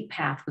steep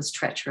path was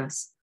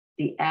treacherous.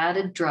 The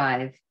added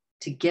drive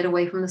to get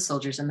away from the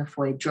soldiers and the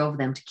Foy drove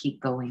them to keep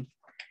going.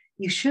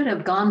 You should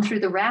have gone through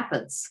the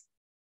rapids,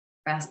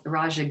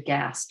 Raja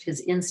gasped.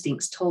 His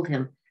instincts told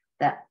him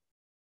that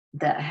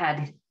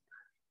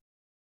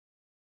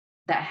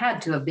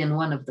had to have been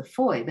one of the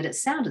Foy, but it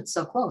sounded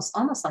so close,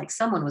 almost like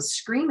someone was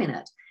screaming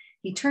it.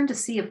 He turned to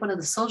see if one of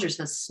the soldiers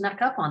had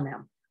snuck up on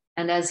them,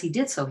 and as he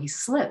did so, he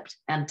slipped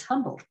and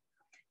tumbled.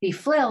 He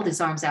flailed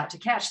his arms out to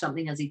catch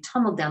something as he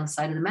tumbled down the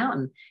side of the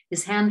mountain.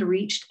 His hand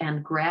reached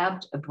and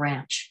grabbed a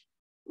branch.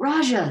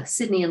 Raja,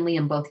 Sydney and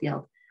Liam both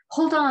yelled.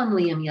 Hold on,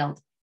 Liam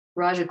yelled.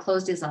 Raja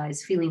closed his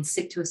eyes, feeling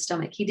sick to his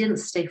stomach. He didn't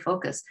stay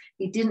focused.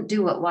 He didn't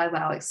do what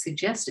Waiwau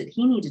suggested.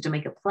 He needed to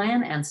make a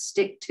plan and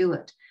stick to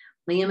it.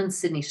 Liam and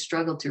Sydney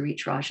struggled to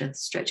reach Raja,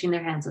 stretching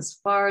their hands as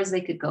far as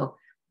they could go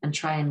and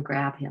try and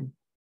grab him.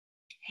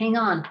 Hang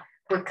on,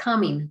 we're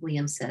coming,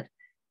 Liam said.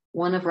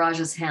 One of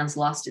Raja's hands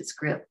lost its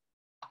grip.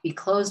 He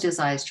closed his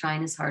eyes,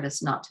 trying his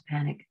hardest not to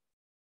panic.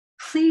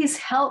 Please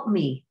help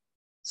me.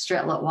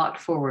 Stretlet walked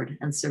forward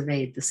and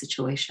surveyed the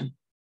situation.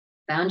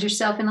 Found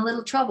yourself in a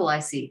little trouble, I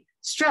see.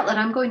 Stretlet,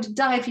 I'm going to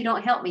die if you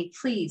don't help me,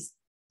 please.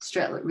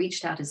 Stretlet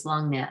reached out his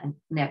long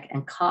neck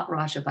and caught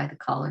Raja by the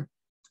collar.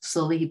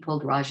 Slowly, he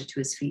pulled Raja to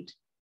his feet.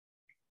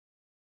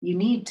 You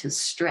need to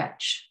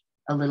stretch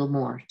a little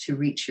more to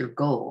reach your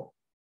goal,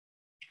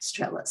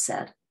 Stretlet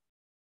said.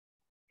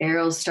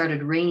 Arrows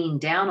started raining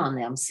down on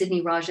them.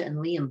 Sydney, Raja, and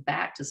Liam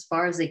backed as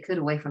far as they could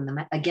away from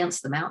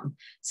against the mountain.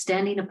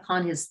 Standing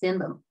upon his thin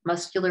but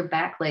muscular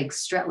back legs,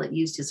 Stretlet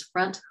used his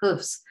front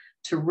hoofs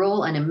to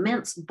roll an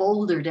immense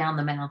boulder down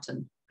the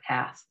mountain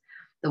path.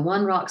 The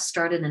one rock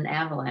started an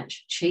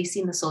avalanche,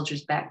 chasing the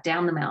soldiers back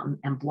down the mountain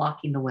and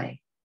blocking the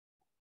way.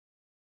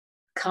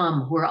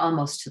 Come, we're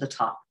almost to the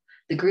top.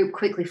 The group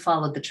quickly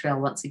followed the trail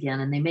once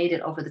again, and they made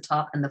it over the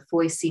top, and the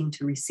Foy seemed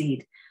to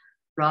recede.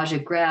 Raja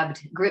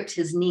gripped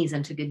his knees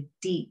and took a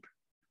deep,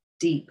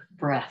 deep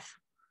breath.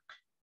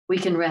 We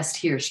can rest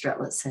here,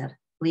 Stretlet said.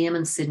 Liam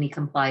and Sydney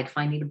complied,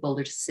 finding a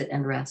boulder to sit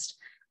and rest.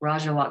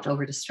 Raja walked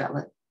over to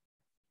Stretlet.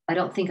 I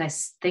don't think I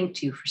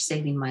thanked you for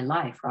saving my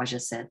life, Raja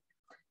said.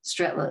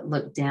 Stretlet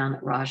looked down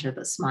at Raja,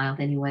 but smiled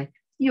anyway.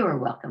 You are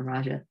welcome,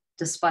 Raja.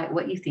 Despite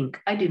what you think,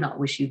 I do not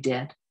wish you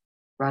dead.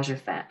 Raja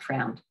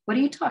frowned. What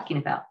are you talking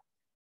about?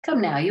 Come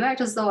now, you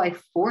act as though I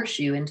force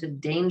you onto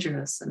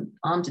dangerous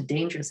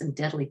and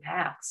deadly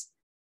paths.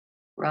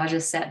 Raja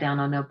sat down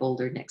on a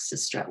boulder next to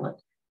Stretlet.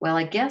 Well,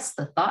 I guess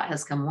the thought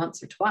has come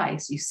once or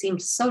twice. You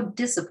seemed so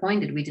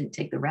disappointed we didn't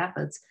take the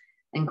rapids.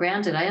 And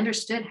granted, I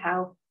understand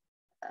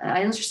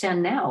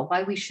now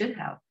why we should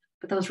have,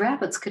 but those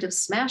rapids could have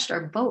smashed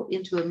our boat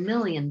into a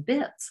million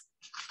bits.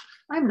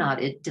 I'm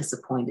not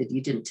disappointed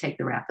you didn't take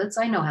the rapids.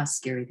 I know how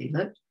scary they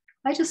looked.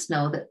 I just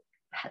know that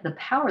the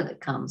power that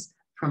comes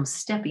from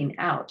stepping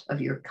out of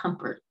your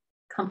comfort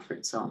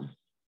zone.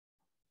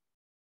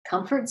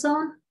 Comfort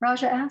zone?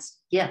 Raja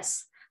asked.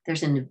 Yes,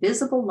 there's an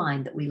invisible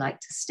line that we like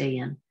to stay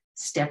in.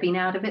 Stepping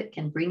out of it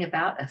can bring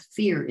about a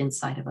fear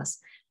inside of us.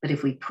 But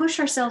if we push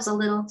ourselves a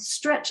little,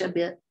 stretch a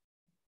bit,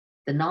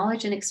 the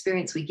knowledge and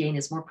experience we gain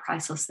is more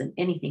priceless than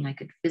anything I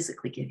could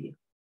physically give you.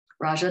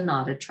 Raja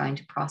nodded, trying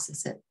to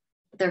process it.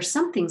 But there are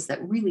some things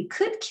that really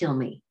could kill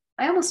me.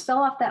 I almost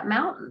fell off that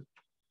mountain.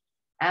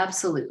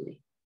 Absolutely.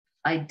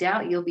 I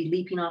doubt you'll be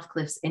leaping off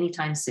cliffs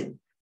anytime soon.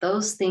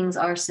 Those things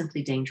are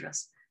simply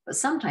dangerous. But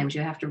sometimes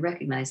you have to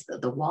recognize that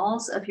the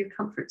walls of your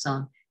comfort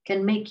zone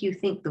can make you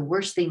think the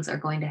worst things are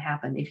going to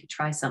happen if you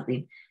try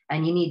something,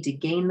 and you need to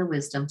gain the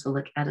wisdom to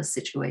look at a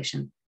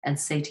situation and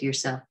say to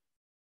yourself,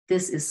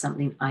 this is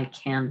something I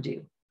can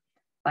do.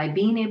 By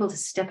being able to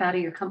step out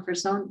of your comfort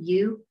zone,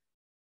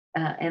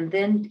 and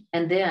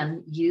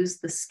then use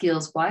the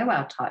skills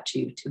Waiwau taught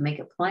you to make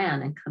a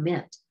plan and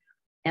commit.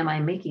 Am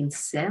I making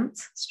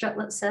sense?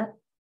 Stretlet said.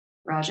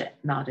 Raja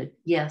nodded.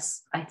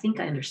 Yes, I think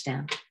I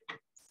understand.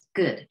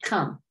 Good,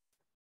 come.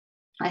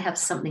 I have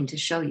something to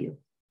show you.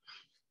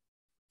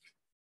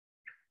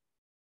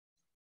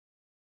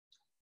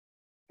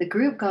 The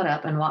group got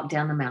up and walked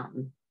down the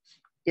mountain.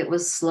 It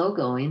was slow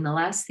going. The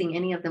last thing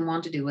any of them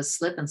wanted to do was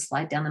slip and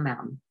slide down the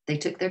mountain. They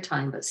took their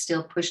time, but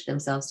still pushed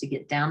themselves to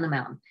get down the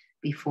mountain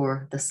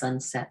before the sun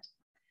set.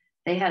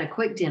 They had a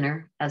quick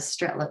dinner as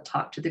Stretlet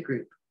talked to the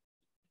group.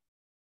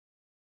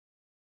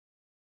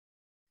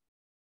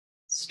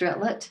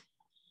 Stretlet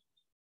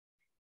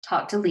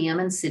talked to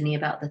Liam and Sydney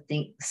about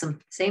some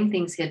same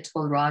things he had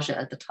told Raja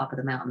at the top of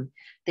the mountain.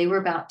 They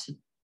were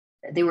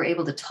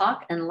able to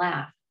talk and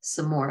laugh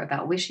some more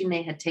about wishing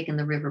they had taken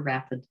the river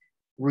rapid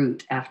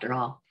route after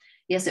all.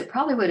 Yes, it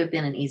probably would have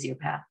been an easier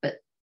path, but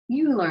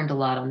you learned a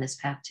lot on this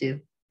path too.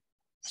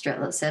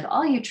 Stretlet said,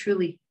 all you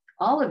truly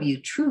All of you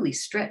truly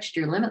stretched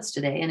your limits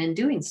today, and in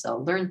doing so,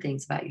 learned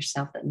things about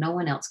yourself that no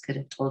one else could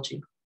have told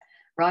you.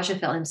 Raja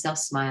felt himself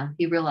smile.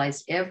 He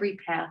realized every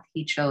path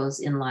he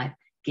chose in life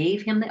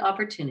gave him the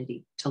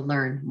opportunity to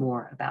learn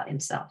more about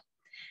himself.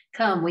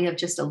 Come, we have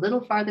just a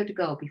little farther to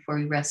go before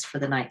we rest for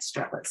the night,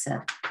 Strutlet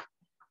said.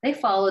 They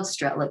followed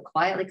Strutlet,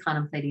 quietly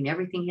contemplating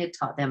everything he had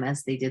taught them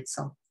as they did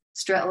so.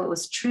 Strutlet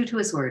was true to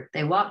his word.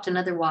 They walked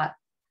another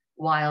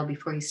while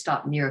before he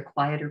stopped near a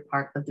quieter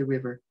part of the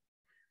river.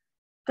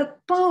 The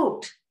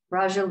boat!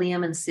 Raja,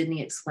 Liam, and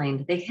Sydney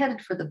exclaimed. They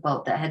headed for the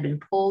boat that had been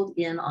pulled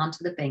in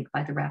onto the bank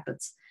by the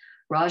rapids.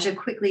 Raja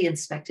quickly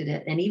inspected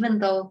it, and even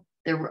though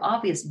there were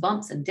obvious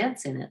bumps and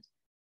dents in it,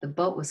 the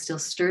boat was still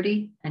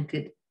sturdy and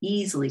could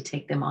easily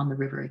take them on the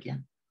river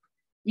again.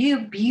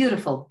 You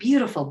beautiful,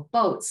 beautiful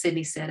boat,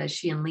 Sydney said as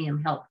she and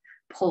Liam helped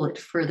pull it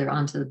further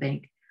onto the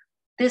bank.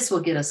 This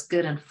will get us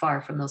good and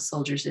far from those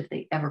soldiers if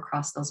they ever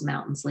cross those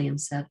mountains, Liam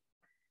said.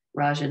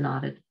 Raja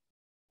nodded.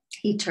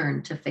 He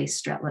turned to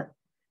face Strutlet.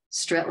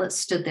 Strutlet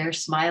stood there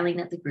smiling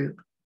at the group.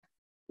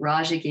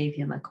 Raja gave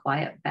him a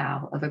quiet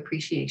bow of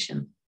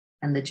appreciation,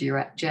 and the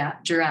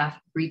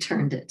giraffe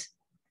returned it.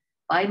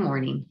 By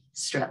morning,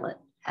 Strutlet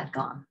had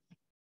gone.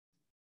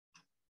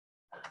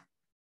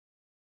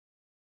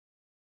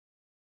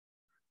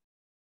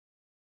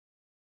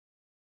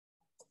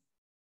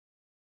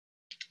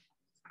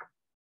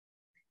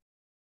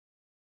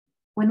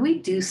 When we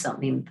do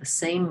something the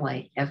same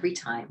way every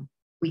time,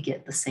 we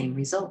get the same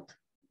result.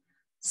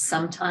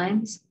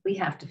 Sometimes we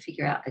have to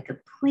figure out a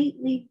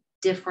completely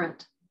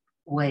different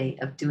way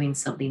of doing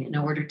something in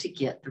order to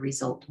get the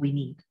result we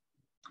need.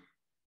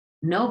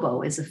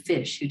 Nobo is a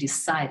fish who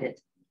decided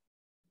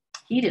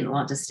he didn't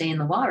want to stay in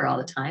the water all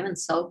the time, and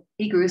so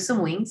he grew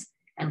some wings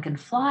and can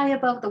fly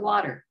above the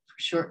water for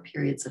short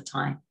periods of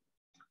time.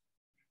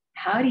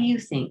 How do you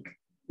think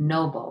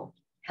Nobo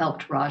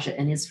helped Raja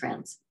and his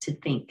friends to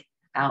think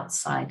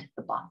outside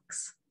the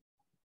box?